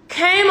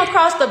 Came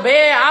across the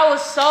bread. I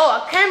was so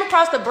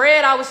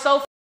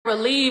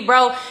relieved,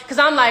 bro, because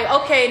I'm like,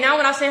 okay, now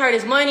when I send her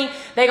this money,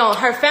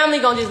 her family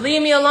gonna just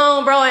leave me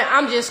alone, bro, and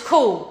I'm just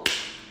cool,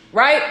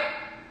 right?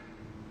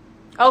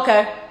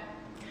 Okay.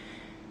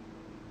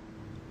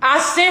 I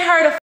sent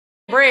her the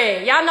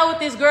bread. Y'all know what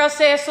this girl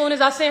said as soon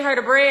as I sent her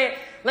the bread?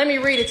 Let me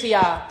read it to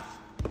y'all.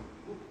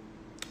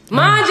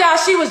 Mind y'all,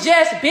 she was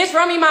just, bitch,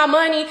 run me my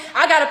money.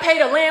 I gotta pay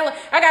the landlord.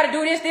 I gotta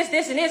do this, and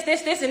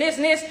this,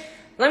 and this.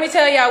 Let me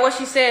tell y'all what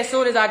she said as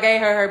soon as I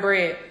gave her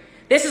bread.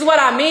 This is what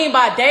I mean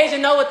by Deja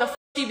know what the f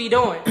she be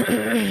doing.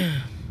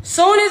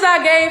 Soon as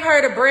I gave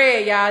her the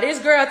bread, y'all, this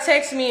girl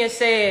texted me and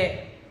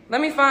said,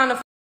 let me find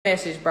the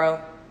message, bro.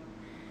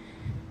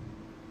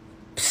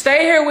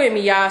 Stay here with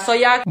me, y'all. So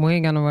y'all we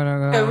ain't got nowhere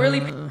to go.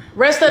 Really,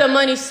 rest of the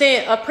money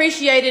sent.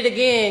 Appreciate it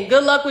again.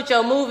 Good luck with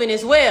your moving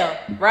as well,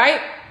 right?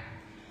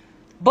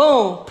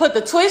 Boom. Put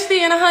the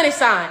twisty and a honey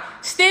sign.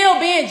 Still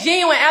being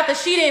genuine after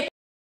she didn't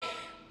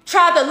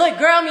try to look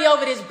girl me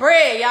over this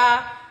bread,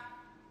 y'all.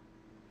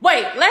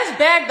 Wait, let's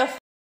bag the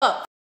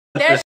up.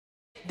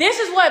 This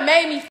is what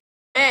made me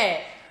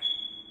mad.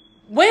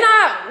 When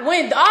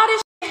all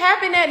this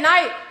happened that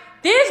night,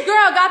 this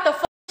girl got the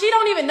she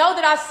don't even know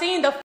that I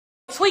seen the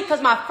tweet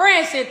because my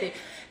friend sent it.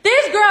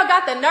 This girl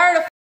got the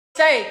nerve to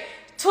say,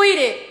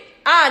 tweeted,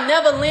 I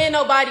never lend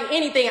nobody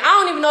anything. I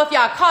don't even know if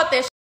y'all caught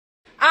that shit.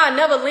 I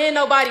never lend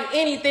nobody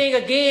anything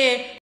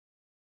again.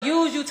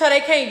 Use you till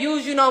they can't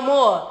use you no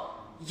more.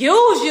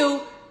 Use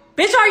you?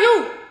 Bitch, are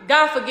you?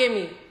 God forgive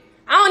me.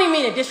 I don't even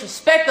mean to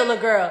disrespect the little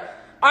girl.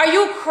 Are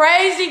you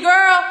crazy,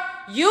 girl?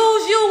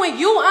 Use you when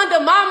you under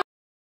my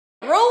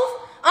roof?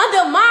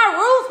 Under my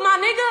roof, my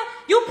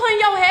nigga? You putting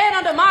your head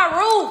under my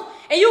roof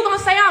and you gonna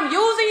say I'm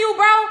using you,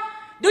 bro?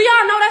 Do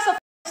y'all know that's a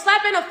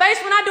slap in the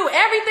face when I do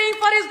everything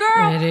for this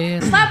girl? It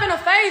is. Slap in the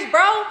face,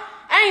 bro.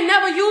 I ain't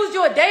never used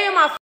you a day in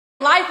my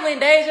life,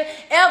 Lyndeja,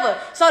 ever.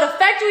 So the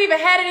fact you even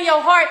had it in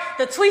your heart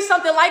to tweet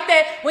something like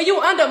that when you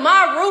under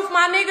my roof,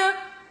 my nigga,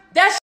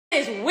 that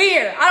shit is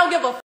weird. I don't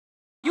give a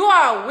You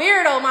are a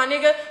weirdo, my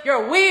nigga.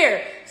 You're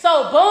weird.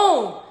 So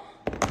boom.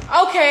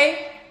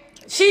 Okay.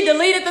 She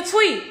deleted the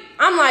tweet.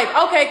 I'm like,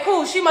 okay,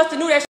 cool. She must have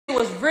knew that shit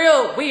was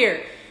real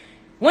weird.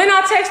 When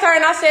I text her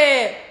and I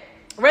said,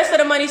 rest of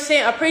the money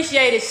sent,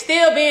 appreciate it.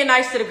 Still being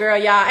nice to the girl,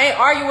 y'all. Ain't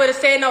argue with her,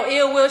 saying no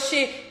ill will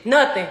shit,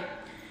 nothing.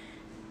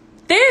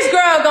 This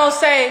girl gonna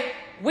say,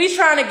 we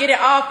trying to get it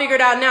all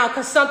figured out now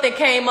because something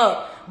came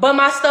up. But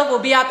my stuff will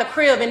be out the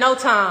crib in no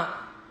time.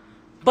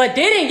 But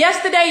didn't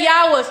yesterday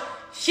y'all was,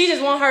 she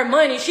just want her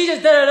money. She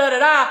just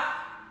da-da-da-da-da.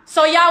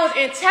 So y'all was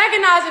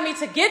antagonizing me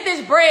to get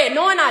this bread,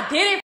 knowing I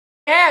didn't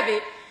have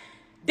it.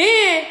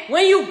 Then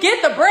when you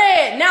get the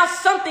bread, now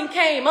something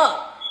came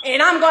up. And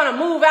I'm gonna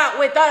move out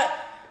with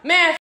that.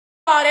 Man,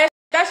 all that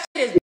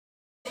shit is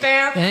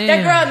fam. Damn.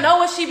 That girl know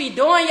what she be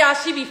doing, y'all.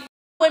 She be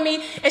with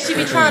me and she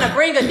be trying to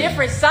bring a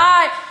different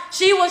side.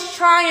 She was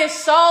trying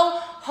so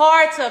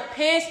hard to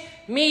piss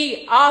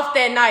me off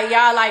that night,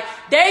 y'all. Like,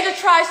 Deja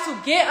tries to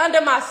get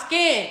under my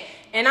skin.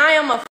 And I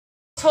am a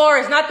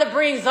Taurus, not to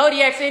bring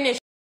zodiacs in this.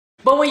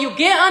 But when you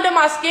get under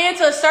my skin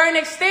to a certain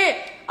extent,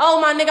 oh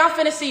my nigga, I'm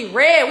finna see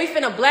red. We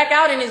finna black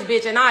out in this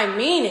bitch, and I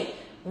mean it.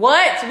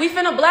 What? We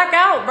finna black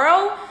out,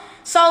 bro.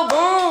 So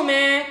boom,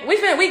 man. We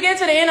get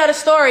to the end of the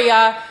story,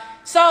 y'all.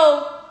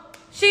 So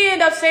she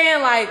ended up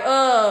saying like,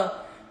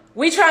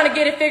 we trying to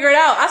get it figured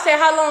out. I said,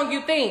 how long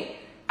you think?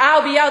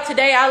 I'll be out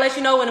today. I'll let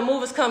you know when the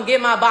movers come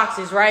get my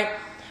boxes, right?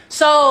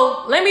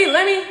 So let me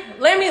let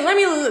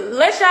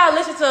y'all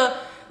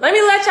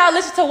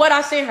listen to what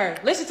I sent her.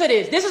 Listen to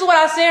this. This is what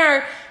I sent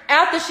her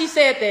after she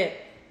said that.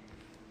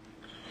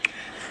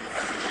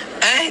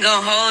 I ain't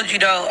gonna hold you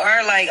though,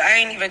 or like I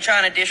ain't even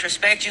trying to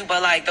disrespect you,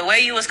 but like the way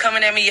you was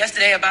coming at me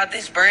yesterday about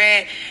this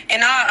bread,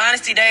 in all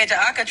honesty, Deja,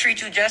 I could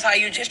treat you just how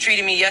you just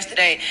treated me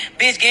yesterday.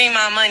 Bitch, give me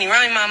my money,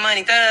 run me my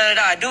money, da da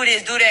da da, do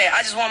this, do that.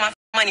 I just want my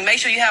money. Make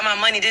sure you have my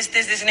money. This,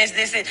 and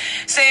this.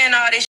 Saying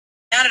all this.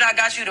 Now that I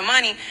got you the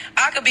money,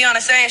 I could be on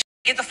the same.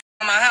 Get the out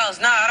of my house.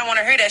 Nah, I don't want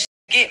to hear that.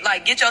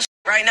 Get your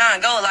right now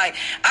and go. Like,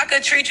 I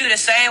could treat you the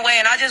same way,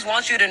 and I just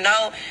want you to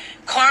know,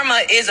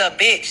 karma is a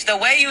bitch. The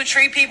way you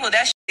treat people,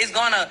 that is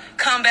gonna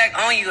come back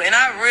on you. And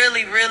I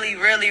really, really,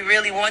 really,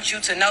 really want you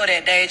to know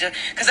that, Deja,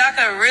 because I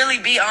could really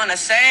be on the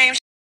same,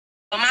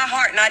 but my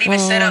heart not even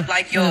set up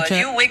like yours.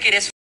 You wicked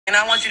as, and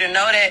I want you to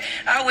know that.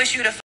 I wish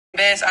you the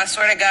best. I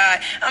swear to God,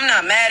 I'm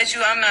not mad at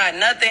you. I'm not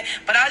nothing,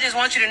 but I just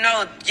want you to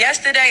know,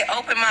 yesterday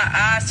opened my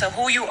eyes to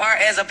who you are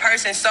as a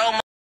person so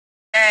much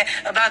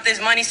about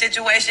this money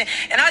situation.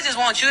 And I just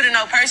want you to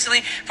know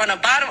personally, from the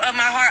bottom of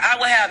my heart, I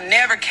would have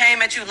never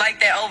came at you like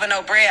that over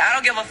no bread. I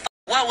don't give a fuck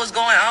what was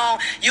going on.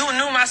 You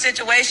knew my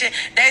situation.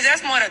 That's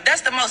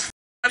the most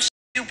shit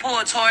you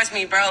pulled towards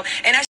me, bro.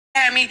 And that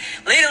had me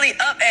literally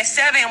up at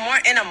 7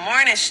 in the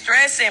morning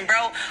stressing,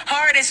 bro.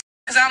 Hard as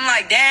because I'm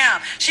like,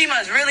 damn, she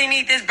must really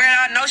need this bread.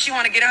 I know she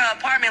want to get her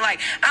apartment. Like,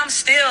 I'm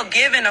still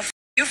giving a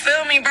you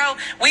feel me, bro?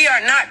 We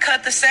are not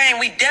cut the same.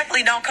 We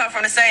definitely don't come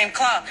from the same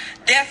cloth.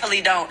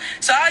 Definitely don't.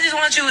 So I just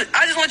want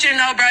you to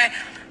know,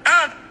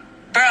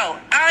 bro,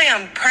 I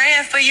am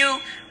praying for you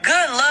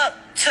Good luck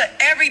to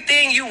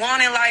everything you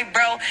want in life,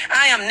 bro.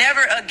 I am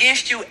never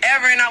against you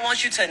ever, and I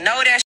want you to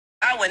know that.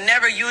 I would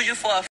never use you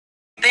for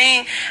a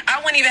thing. I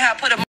wouldn't even have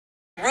put a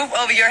roof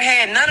over your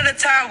head. None of the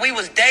time we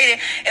was dating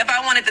if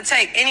I wanted to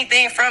take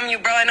anything from you,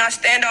 bro, and I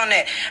stand on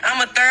that.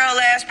 I'm a thorough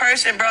ass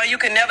person, bro. You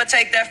can never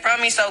take that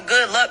from me. So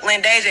good luck,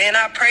 Lyndeja, and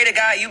I pray to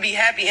God you be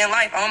happy in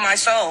life on my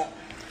soul.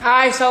 All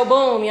right, so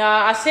boom, y'all.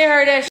 I sent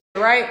her that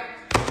shit, right?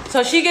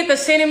 So she get to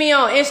sending me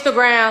on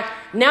Instagram.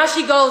 Now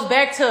she goes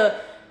back to,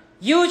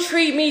 you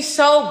treat me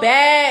so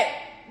bad,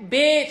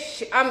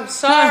 bitch. I'm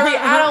sorry.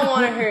 I don't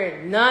want to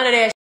hear none of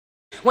that shit.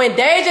 When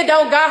Deja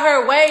don't got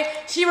her way,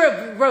 she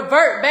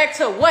revert back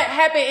to what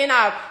happened in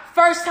our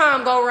first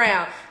time go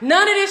round.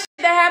 None of this shit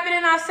that happened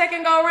in our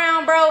second go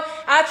round, bro.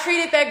 I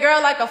treated that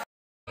girl like a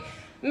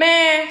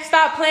man.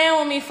 Stop playing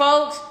with me,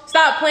 folks.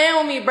 Stop playing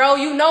with me, bro.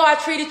 You know I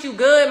treated you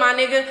good, my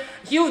nigga.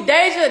 You,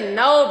 Deja,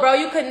 no, bro.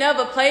 You could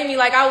never play me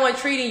like I wasn't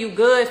treating you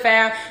good,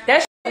 fam. That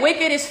shit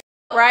wicked as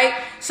right?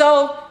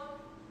 So,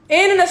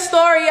 ending the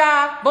story,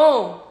 y'all,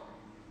 boom.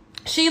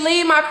 She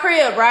leave my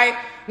crib, right?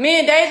 Me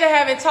and Deja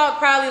haven't talked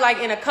probably like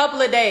in a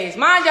couple of days.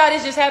 Mind y'all,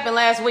 this just happened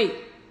last week.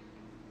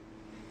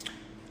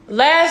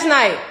 Last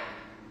night,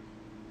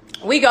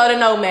 we go to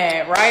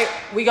Nomad, right?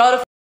 We go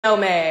to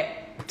Nomad.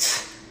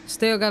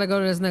 Still gotta go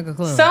to this nigga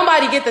club.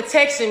 Somebody get the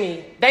text to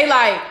me. They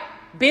like,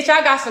 bitch,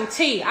 I got some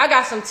tea. I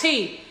got some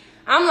tea.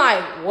 I'm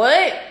like,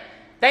 what?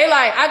 They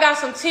like, I got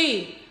some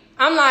tea.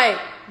 I'm like,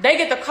 they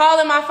get the call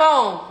in my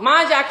phone.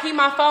 Mind y'all, keep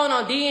my phone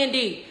on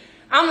D&D.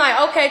 I'm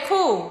like, okay,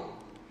 cool.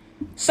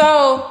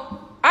 So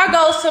I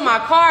goes to my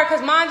car,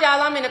 because mind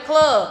y'all, I'm in the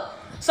club.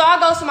 So I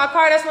goes to my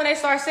car, that's when they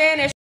start saying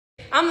that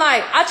shit. I'm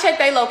like, I check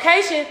their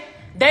location,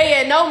 they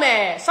at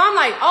Nomad. So I'm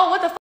like, oh,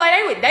 what the fuck,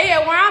 like, they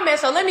at where I'm at,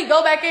 so let me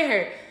go back in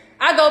here.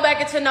 I go back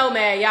into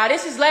Nomad, y'all.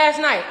 This is last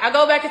night. I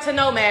go back into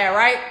Nomad,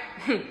 right?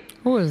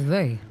 Who is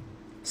they?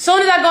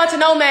 Soon as I go into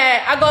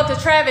Nomad, I go up to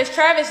Travis.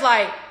 Travis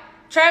like,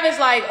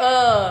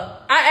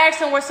 I asked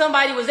him where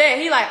somebody was at.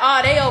 He like,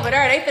 oh, they over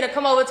there. They finna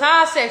come over to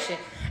our section.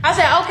 I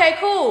said, okay,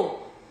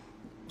 cool.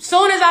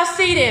 Soon as I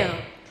see them,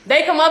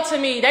 they come up to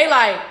me. They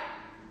like,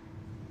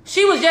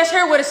 she was just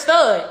here with a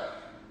stud.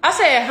 I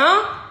said,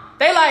 huh?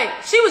 They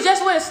like, she was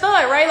just with a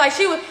stud, right? Like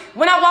she was,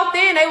 when I walked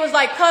in, they was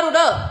like cuddled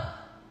up.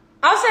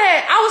 I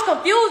said, I was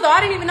confused though.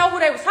 I didn't even know who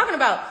they was talking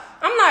about.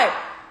 I'm like,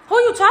 who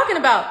you talking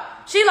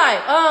about? She like,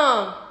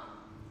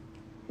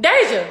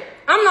 Deja.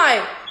 I'm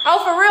like,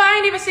 oh, for real? I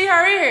ain't even see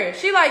her in here.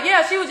 She like,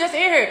 yeah, she was just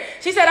in here.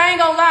 She said, I ain't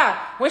gonna lie.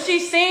 When she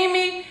seen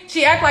me,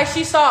 she act like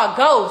she saw a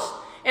ghost.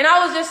 And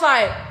I was just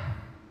like,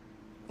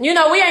 you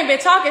know, we ain't been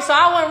talking, so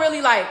I wasn't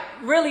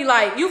really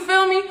like, you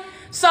feel me?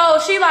 So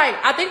she like,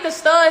 I think the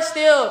stud's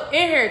still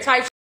in here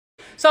type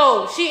shit.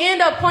 So she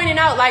ended up pointing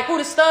out like who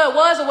the stud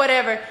was or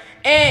whatever.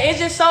 And it's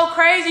just so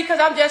crazy because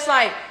I'm just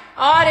like,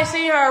 oh, I didn't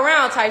see her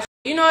around type shit.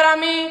 You know what I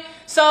mean?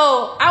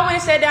 So I went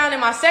and sat down in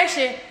my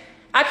section.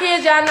 I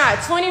kid y'all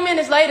not, 20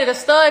 minutes later, the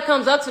stud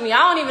comes up to me. I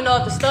don't even know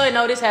if the stud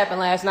know this happened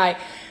last night.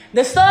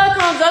 The stud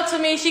comes up to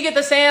me. She get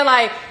to saying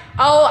like,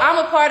 oh,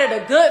 I'm a part of the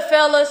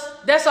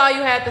Goodfellas. That's all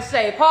you had to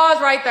say. Pause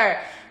right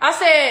there. I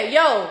said,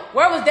 yo,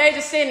 where was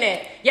Deja sitting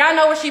at? Y'all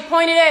know where she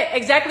pointed at?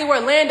 Exactly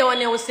where Lando and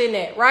them was sitting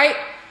at, right?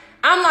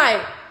 I'm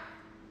like,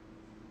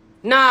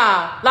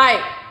 nah, like,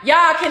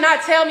 y'all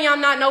cannot tell me I'm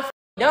not no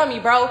dummy,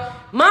 bro.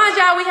 Mind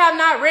y'all, we have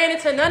not ran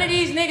into none of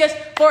these niggas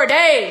for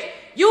days.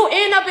 You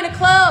end up in a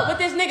club with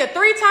this nigga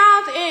 3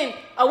 times in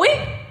a week?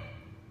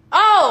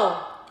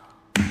 Oh,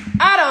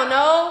 I don't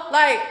know.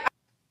 Like,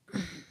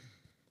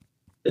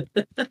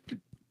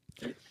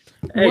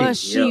 Hey, was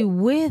she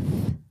with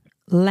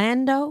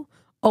Lando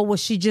or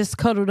was she just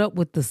cuddled up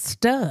with the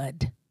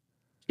stud?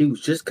 She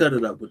was just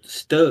cuddled up with the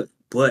stud,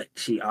 but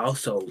she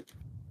also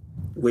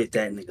with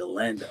that nigga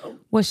Lando.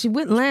 Was she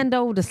with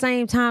Lando the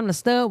same time the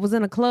stud was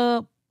in a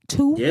club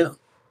too? Yeah.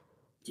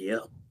 Yeah.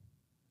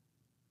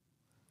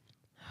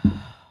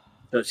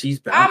 So she's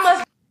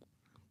bouncing.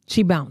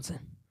 She bouncing.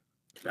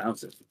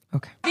 Bouncing.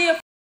 Okay. Be a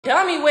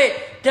dummy with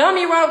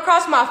dummy run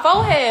across my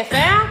forehead,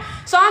 fam.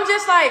 So I'm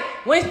just like,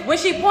 when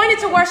she pointed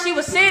to where she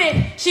was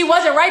sitting, she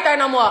wasn't right there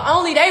no more.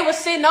 Only they was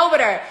sitting over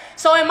there.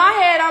 So in my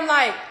head, I'm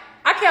like,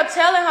 I kept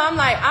telling her, I'm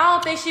like, I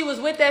don't think she was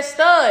with that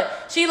stud.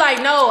 She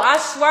like, no, I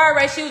swear,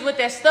 Ray, she was with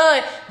that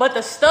stud. But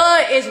the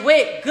stud is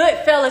with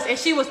Goodfellas, and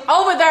she was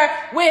over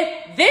there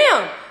with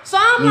them. So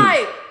I'm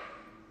like,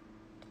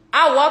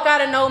 I walk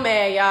out of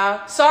Nomad,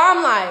 y'all. So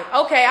I'm like,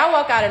 okay, I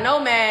walk out of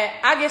Nomad.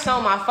 I get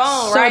on my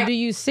phone, right? So do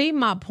you see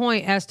my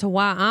point as to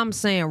why I'm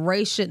saying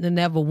Ray shouldn't have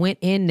never went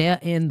in there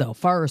in the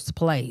first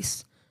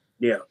place?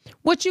 Yeah.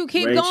 What you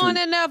keep Ray going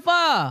in there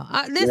for?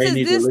 This Ray is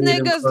need to this leave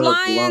them nigga's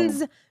clubs lion's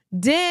alone.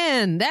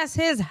 den. That's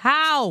his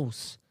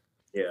house.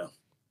 Yeah.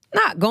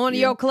 Not going to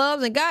your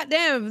clubs, and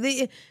goddamn,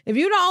 if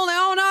you the only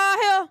owner out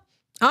here,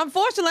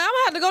 unfortunately, I'm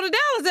gonna have to go to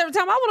Dallas every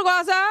time I want to go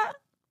outside.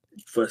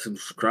 For some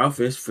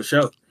crawfish, for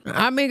sure.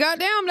 I mean,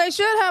 goddamn, they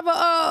should have a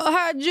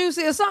hot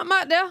juicy or something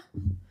out there.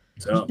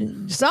 So.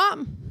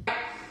 Something.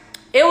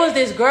 It was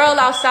this girl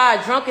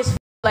outside drunk as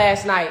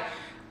last night.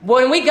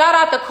 When we got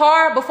out the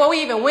car, before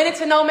we even went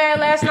into Nomad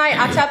last night,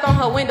 I tapped on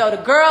her window. The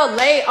girl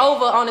laid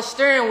over on the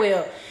steering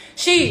wheel.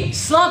 She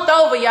slumped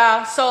over,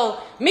 y'all.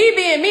 So me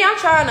being me,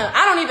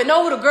 I don't even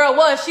know who the girl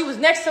was. She was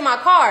next to my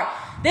car.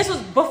 This was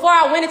before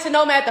I went into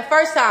Nomad the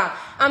first time.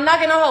 I'm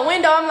knocking on her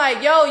window. I'm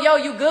like, yo,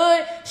 you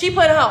good? She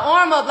putting her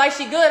arm up like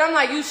she good. I'm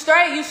like, you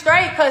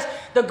straight? Because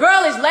the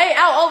girl is laid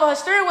out over her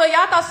steering wheel.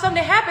 Y'all thought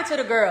something happened to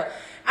the girl.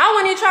 I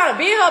wasn't even trying to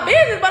be her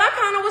business, but I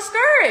kind of was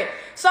scared.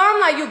 So I'm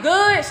like, you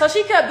good? So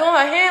she kept doing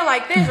her hand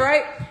like this,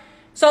 right?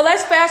 So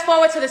let's fast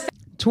forward to the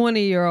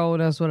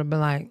 20-year-old us would have been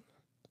like,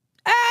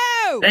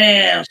 oh!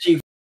 Damn, she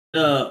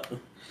up.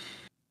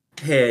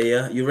 Hell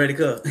yeah. You ready to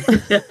go?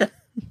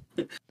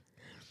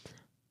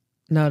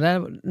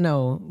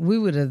 No, we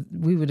would have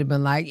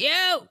been like,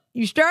 yo,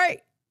 you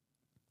straight?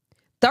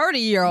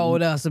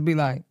 30-year-old us would be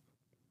like,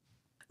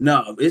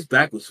 no, it's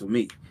backwards for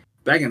me.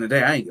 Back in the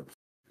day, I ain't give a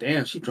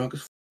damn, she drunk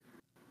as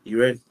You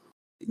ready?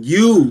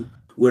 You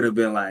would have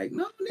been like,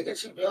 no, nigga,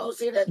 she don't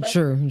see that.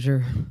 Sure.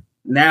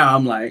 Now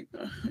I'm like,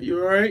 you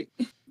all right?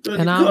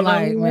 And I'm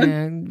like,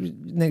 man,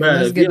 nigga,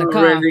 let's get in the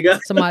car.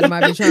 Somebody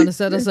might be trying to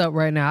set us up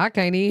right now. I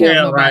can't even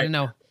help nobody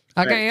no.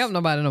 I can't help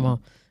nobody no more.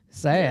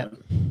 Sad.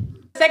 Yeah.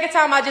 Second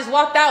time I just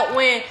walked out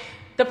when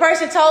the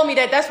person told me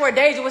that's where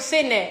Deja was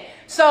sitting at.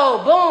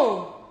 So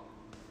boom.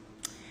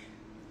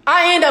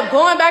 I end up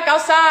going back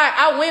outside.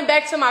 I went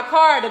back to my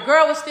car. The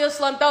girl was still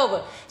slumped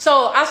over.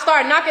 So I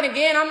started knocking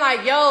again. I'm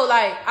like,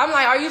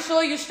 are you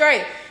sure you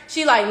straight?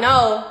 She like,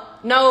 no,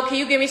 can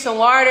you give me some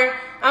water?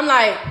 I'm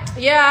like,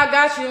 yeah, I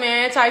got you,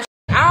 man, type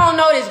shit. I don't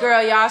know this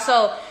girl, y'all.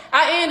 So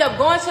I end up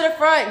going to the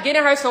front,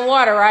 getting her some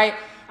water, right?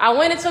 I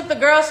went and took the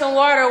girl some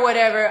water or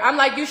whatever. I'm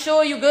like, you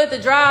sure you good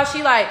to drive?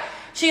 She like,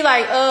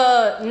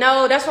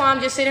 no, that's why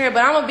I'm just sitting here,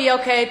 but I'm gonna be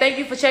okay. Thank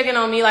you for checking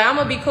on me. Like, I'm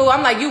gonna be cool.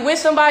 I'm like, you with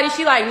somebody?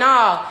 She like,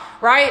 nah,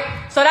 right?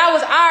 So that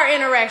was our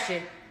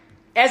interaction.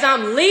 As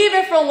I'm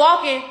leaving from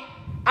walking,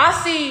 I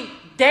see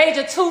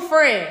Deja two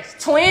friends,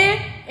 Twin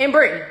and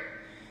Brittany.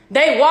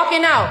 They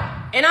walking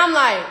out, and I'm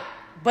like,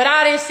 but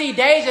I didn't see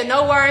Deja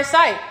nowhere in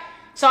sight.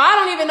 So I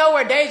don't even know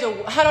where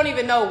I don't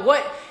even know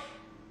what.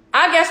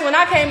 I guess when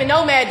I came to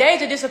Nomad,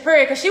 Deja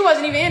disappeared because she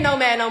wasn't even in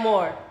Nomad no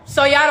more.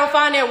 So y'all don't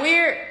find that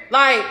weird?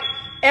 Like,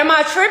 am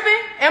I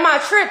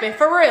tripping?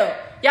 For real.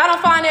 Y'all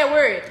don't find that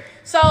weird.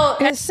 So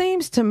it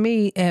seems to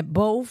me at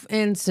both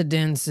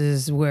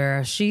incidences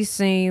where she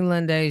seen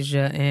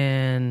Lyndeja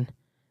and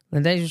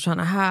Lyndeja was trying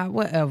to hide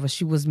whatever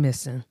she was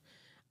missing.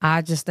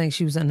 I just think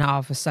she was in the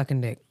office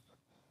sucking dick.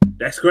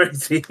 That's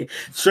crazy.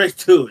 Straight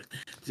to it.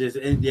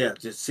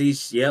 Just see.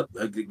 Yep.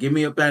 Get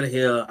me up out of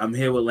here. I'm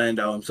here with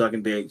Lando. I'm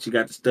sucking dick. She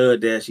got the stud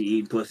there. She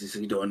eating pussy.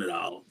 She doing it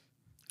all.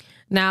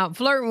 Now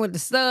flirting with the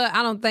stud,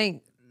 I don't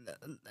think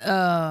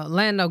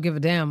Lando give a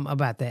damn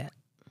about that.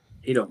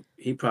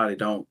 He probably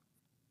don't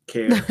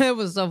care. It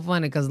was so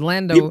funny because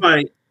Lando.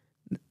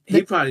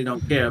 He probably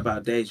don't care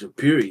about Deja.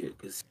 Period.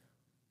 Because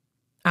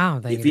I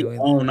don't think if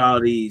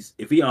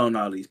he own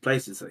all these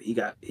places, he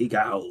got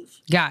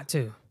hoes. Got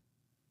to.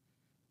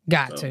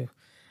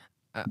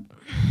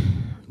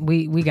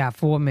 We got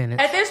 4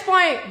 minutes. At this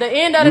point, the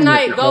end of the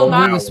night go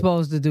by. We were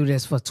supposed to do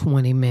this for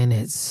 20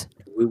 minutes.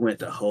 We went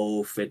the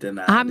whole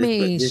 59. I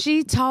mean,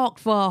 she talked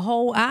for a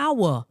whole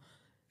hour.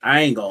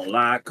 I ain't gonna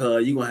lie,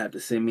 cuz you gonna have to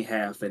send me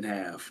half and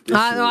half.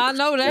 I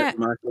know that.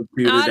 My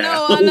computer I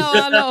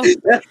know.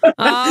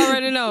 I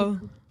already know.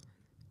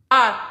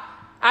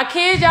 I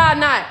kid y'all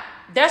not.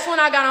 That's when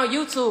I got on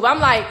YouTube. I'm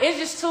like, it's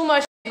just too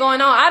much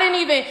going on. I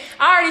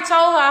already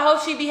told her I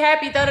hope she be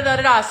happy,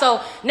 da-da-da-da-da. So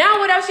now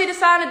whatever she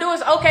decided to do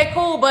is okay,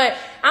 cool, but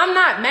I'm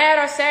not mad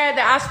or sad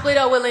that I split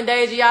up with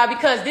Lyndeja, y'all,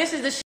 because this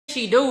is the shit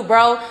she do,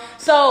 bro.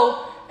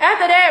 So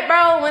after that,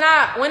 bro, when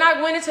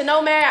I went into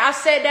Nomad, I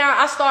sat down,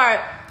 I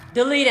started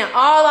deleting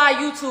all our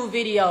YouTube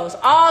videos,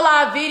 all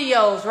our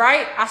videos,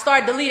 right? I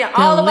started deleting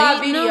all of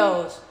our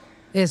videos.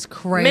 It's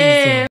crazy.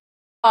 Man,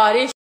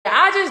 this shit,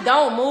 I just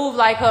don't move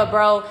like her,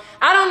 bro.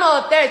 I don't know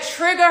if that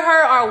triggered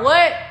her or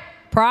what.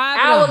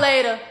 Problem. Hour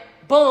later,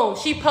 boom,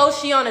 she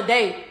posts she on a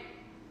date.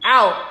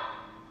 Out.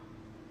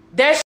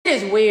 That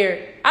shit is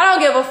weird. I don't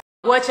give a f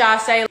what y'all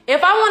say.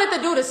 If I wanted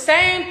to do the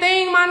same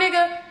thing, my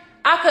nigga,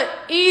 I could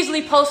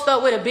easily post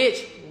up with a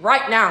bitch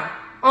right now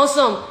on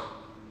some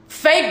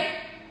fake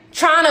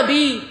trying to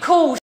be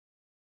cool.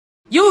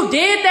 You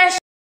did that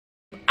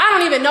shit. I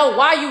don't even know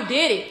why you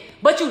did it,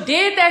 but you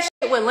did that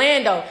shit with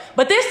Lando.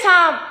 But this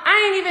time,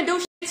 I ain't even do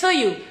shit to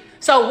you.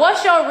 So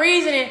what's your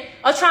reasoning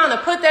of trying to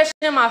put that shit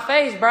in my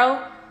face,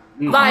 bro?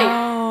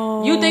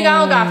 Like, you think I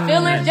don't got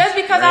feelings? Just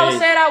because I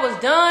said I was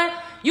done,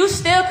 you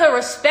still could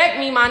respect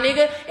me, my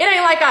nigga. It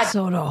ain't like I...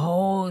 So the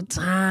whole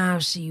time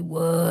she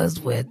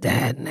was with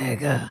that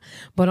nigga.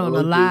 But on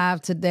the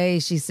live today,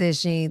 she said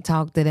she ain't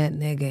talked to that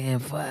nigga in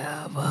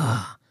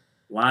forever.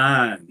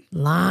 Lying.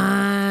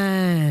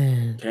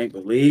 Can't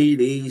believe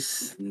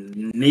these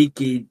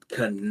sneaky,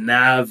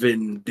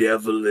 conniving,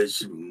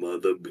 devilish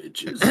mother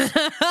bitches.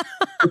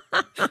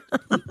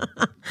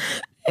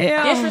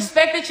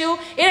 Disrespected you.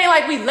 It ain't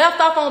like we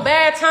left off on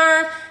bad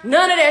terms.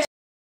 None of that.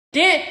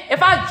 Then,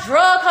 if I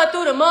drug her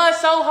through the mud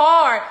so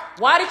hard,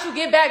 why did you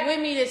get back with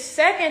me this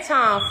second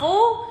time,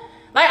 fool?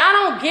 Like, I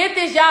don't get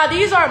this, y'all.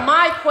 These are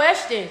my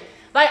questions.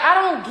 Like, I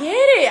don't get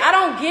it. I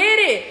don't get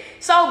it.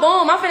 So,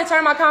 boom. I'm finna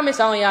turn my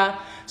comments on, y'all.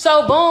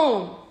 So,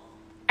 boom.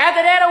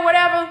 After that or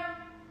whatever,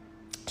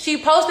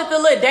 she posted the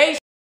little date.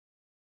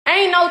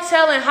 Ain't no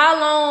telling how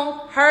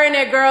long her and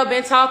that girl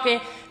been talking.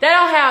 That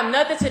don't have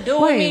nothing to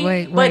do with me.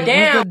 Wait. But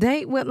damn. Was the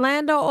date with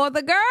Lando or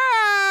the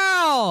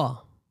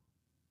girl?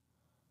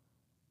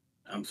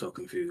 I'm so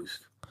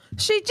confused.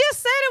 She just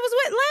said it was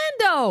with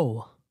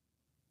Lando.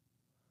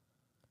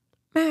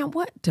 Man,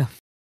 what the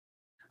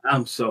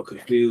I'm so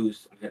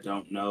confused. I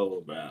don't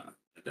know, bro. I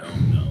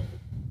don't know.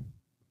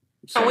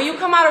 And when you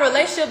come out of a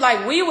relationship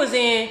like we was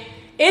in,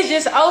 it's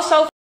just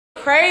so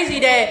crazy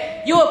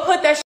that you would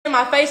put that shit in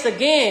my face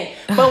again.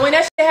 But when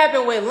that shit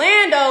happened with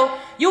Lando,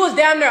 you was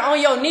down there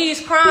on your knees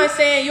crying,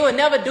 saying you would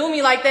never do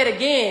me like that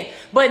again.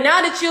 But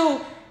now that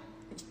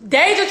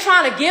Deja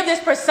trying to give this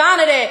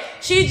persona that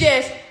she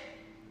just,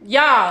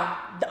 y'all,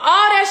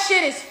 all that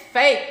shit is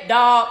fake,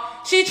 dog.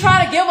 She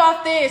try to give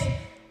off this,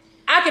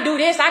 I can do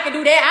this, I can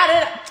do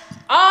that.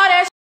 All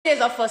that shit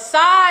is a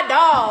facade,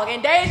 dog.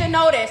 And Deja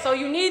know that, so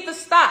you need to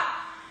stop.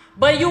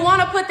 But you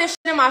want to put this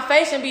shit in my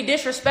face and be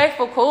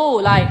disrespectful,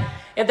 cool. Like,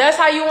 if that's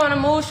how you want to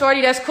move,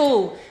 shorty, that's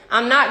cool.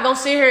 I'm not going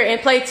to sit here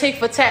and play tick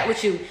for tat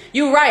with you.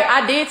 You right,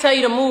 I did tell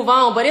you to move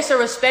on, but it's a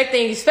respect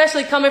thing,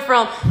 especially coming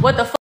from what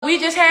the fuck we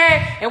just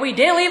had, and we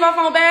didn't leave off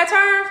on bad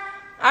terms.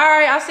 All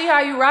right, I see how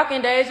you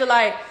rocking, Deja.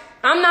 Like,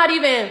 I'm not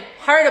even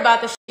hurt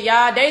about the shit,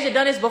 y'all. Deja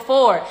done this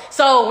before.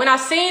 So when I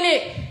seen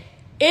it,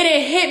 it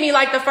didn't hit me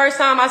like the first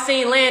time I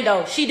seen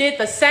Lando. She did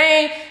the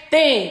same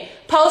thing.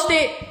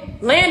 Posted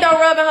Lando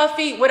rubbing her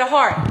feet with a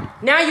heart.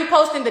 Now you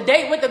posting the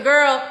date with the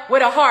girl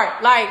with a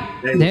heart. Like,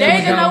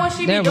 Deja know what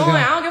she be doing.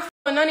 I don't give a fuck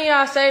what none of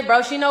y'all say,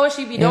 bro. She know what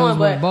she be doing,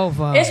 but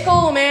it's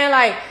cool, man.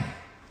 Like,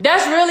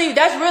 that's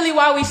really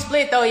why we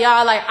split, though,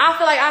 y'all. Like, I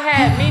feel like I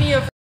had many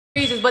of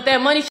reasons, but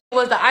that money shit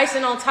was the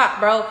icing on top,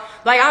 bro.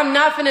 Like, I'm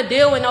not finna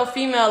deal with no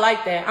female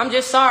like that. I'm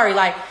just sorry.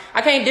 Like,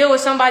 I can't deal with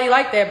somebody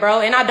like that,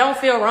 bro. And I don't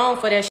feel wrong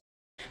for that shit.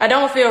 I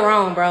don't feel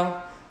wrong,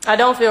 bro. I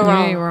don't feel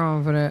wrong. You ain't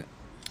wrong for that.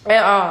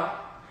 At all.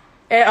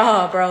 At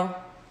all, bro.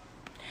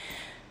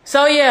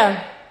 So,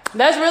 yeah.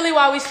 That's really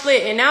why we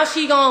split. And now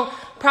she gonna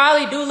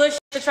probably do little shit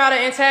to try to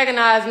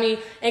antagonize me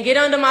and get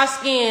under my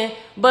skin.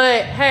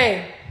 But,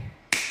 hey,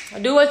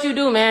 do what you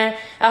do, man.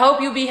 I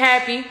hope you be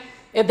happy.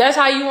 If that's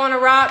how you want to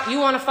rock, you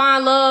want to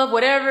find love,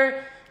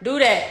 whatever, do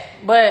that.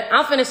 But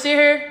I'm finna sit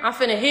here. I'm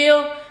finna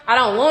heal. I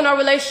don't want no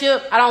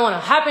relationship. I don't want to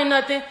hop in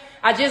nothing.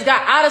 I just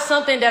got out of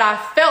something that I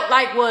felt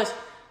like was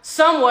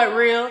somewhat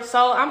real.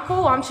 So I'm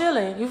cool. I'm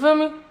chilling. You feel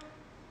me?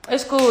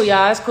 It's cool,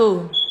 y'all. It's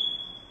cool.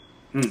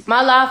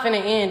 My life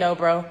finna end, though,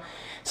 bro.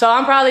 So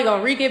I'm probably going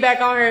to re-get back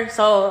on her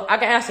so I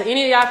can answer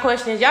any of y'all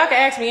questions. Y'all can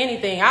ask me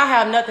anything. I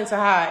have nothing to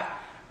hide.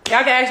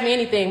 Y'all can ask me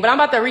anything. But I'm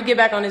about to re-get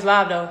back on this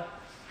live, though.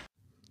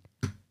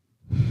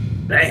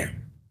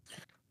 Damn.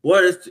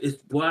 Well,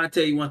 boy, I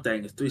tell you one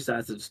thing. It's three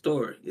sides of the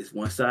story. It's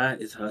one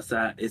side. It's her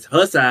side. It's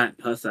her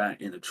side,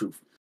 and the truth.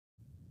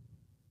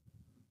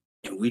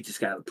 And we just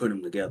got to put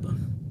them together.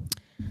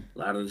 A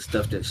lot of the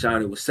stuff that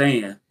Shawty was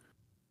saying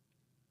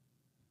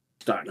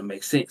starting to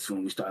make sense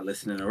when we start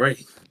listening to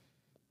Ray.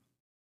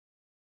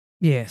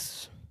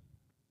 Yes.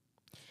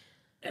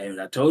 And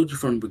I told you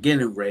from the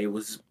beginning, Ray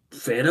was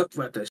fed up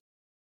about that.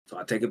 So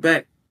I take it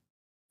back.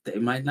 They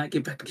might not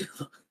get back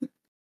together.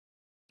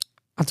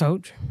 I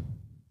told you.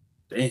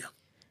 Damn.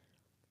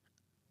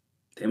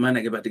 They might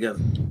not get back together.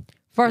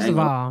 First of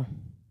all,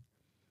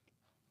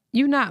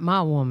 you not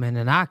my woman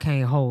and I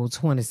can't hold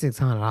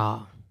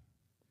 $2,600.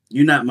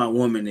 You're not my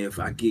woman if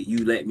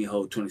you let me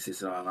hold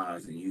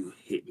 $2,600 and you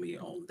hit me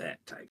on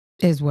that type.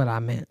 Is what I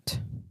meant.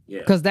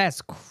 Yeah. Because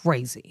that's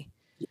crazy.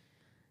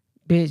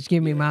 Bitch,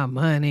 give me my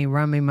money,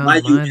 run me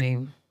my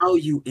money. How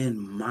you in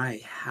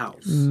my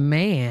house?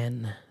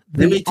 Man.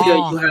 Let me tell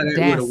you how that would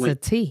have went.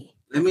 Audacity.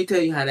 Let me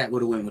tell you how that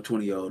would have went with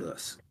 20-year-old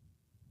us.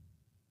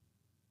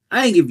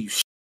 I ain't give you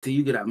shit till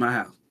you get out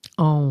my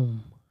house.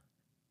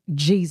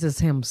 Jesus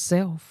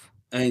himself.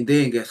 And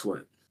then guess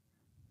what?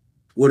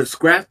 Would have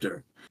scrapped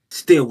her.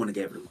 Still wouldn't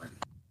have gave her the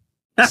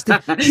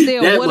money.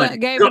 Still would have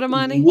gave her the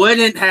money?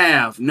 Wouldn't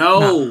have.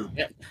 No.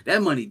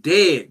 That money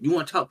dead. You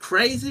want to talk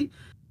crazy?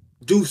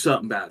 Do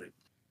something about it.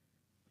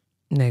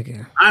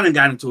 Nigga. I done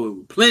got into it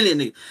with plenty of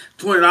niggas.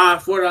 $20,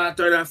 $40,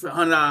 $30,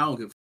 $100. I don't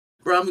give a f.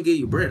 Bro, I'm going to give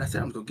you bread. I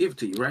said, I'm going to give it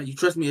to you, right? You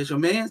trust me as your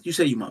mans? You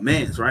say you my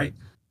mans, right?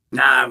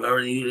 Nah, bro,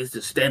 it's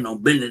just stand on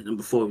business. And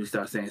before we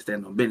start saying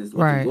stand on business,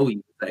 what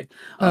we say?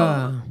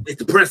 It's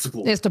the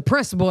principle. It's the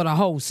principle of the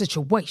whole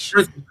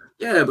situation.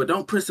 Yeah, but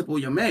don't principle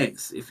your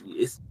mans. If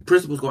it's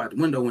principles go out the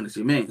window when it's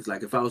your mans.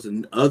 Like if I was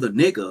another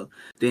nigga,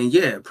 then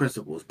yeah,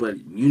 principles. But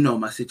you know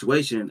my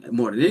situation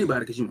more than anybody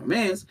because you my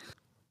mans.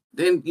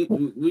 Then you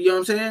know what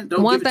I'm saying?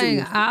 Don't One give it thing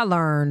to me. I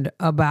learned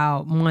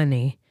about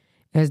money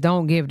is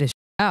don't give the shit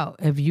out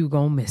if you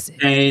gonna miss it.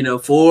 Can't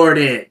afford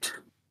it.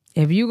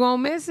 If you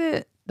gonna miss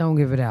it, don't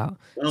give it out.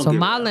 So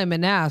my limit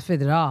now is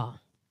 $50.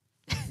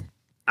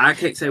 I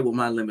can't say what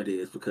my limit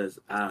is because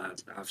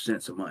I've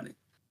sent some money,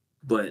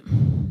 but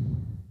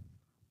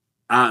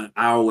I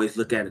always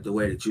look at it the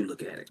way that you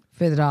look at it.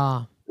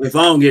 $50. If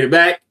I don't get it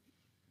back,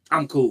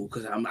 I'm cool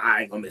because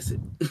I ain't gonna miss it.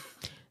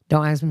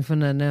 Don't ask me for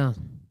nothing else.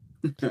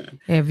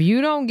 If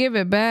you don't give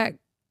it back,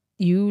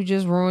 you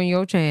just ruin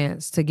your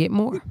chance to get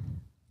more.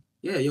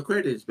 Yeah, your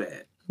credit is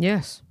bad.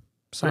 Yes.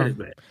 So Credit is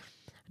bad.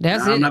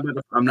 that's Now, it.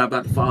 I'm not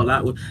about to fall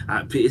out with.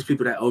 It's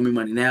people that owe me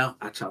money now.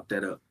 I chalk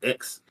that up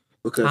X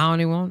because I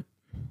don't even want it.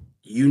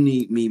 you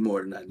need me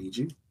more than I need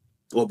you,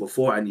 or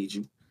before I need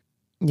you.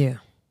 Yeah.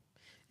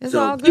 It's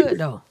So all keep good it.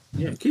 though.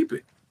 Yeah, keep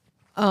it.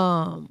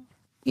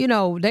 You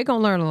know, they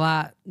gonna learn a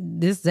lot.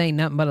 This ain't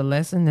nothing but a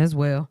lesson as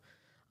well.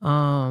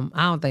 I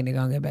don't think they're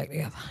gonna get back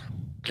together.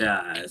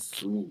 Yeah,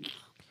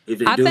 if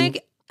they do,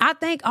 I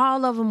think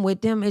all of them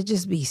with them, it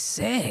just be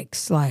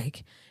sex.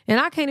 Like, and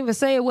I can't even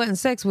say it wasn't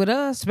sex with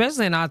us,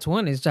 especially in our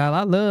 20s, child.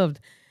 I loved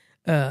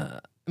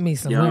me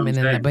some women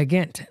in the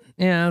beginning.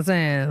 You know what I'm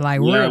saying? Like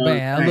real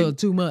bad, a little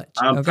too much.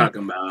 I'm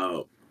talking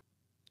about.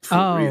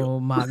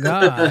 Oh my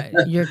God.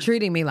 You're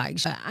treating me like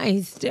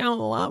I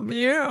still love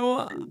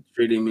you.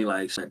 Treating me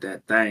like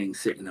that thing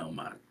sitting on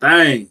my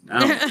thing.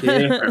 I don't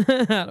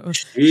care.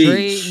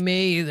 Treat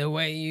me the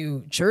way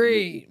you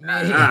treat me.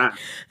 I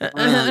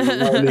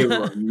don't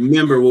even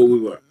remember what we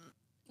were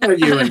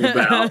arguing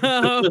about.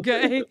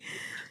 Okay.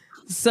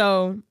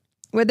 So,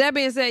 with that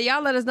being said,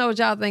 y'all let us know what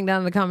y'all think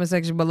down in the comment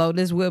section below.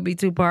 This will be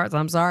 2 parts.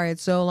 I'm sorry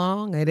it's so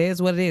long. It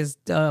is what it is.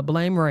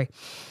 Blame Ray.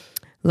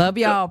 Love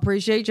y'all.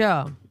 Appreciate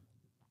y'all.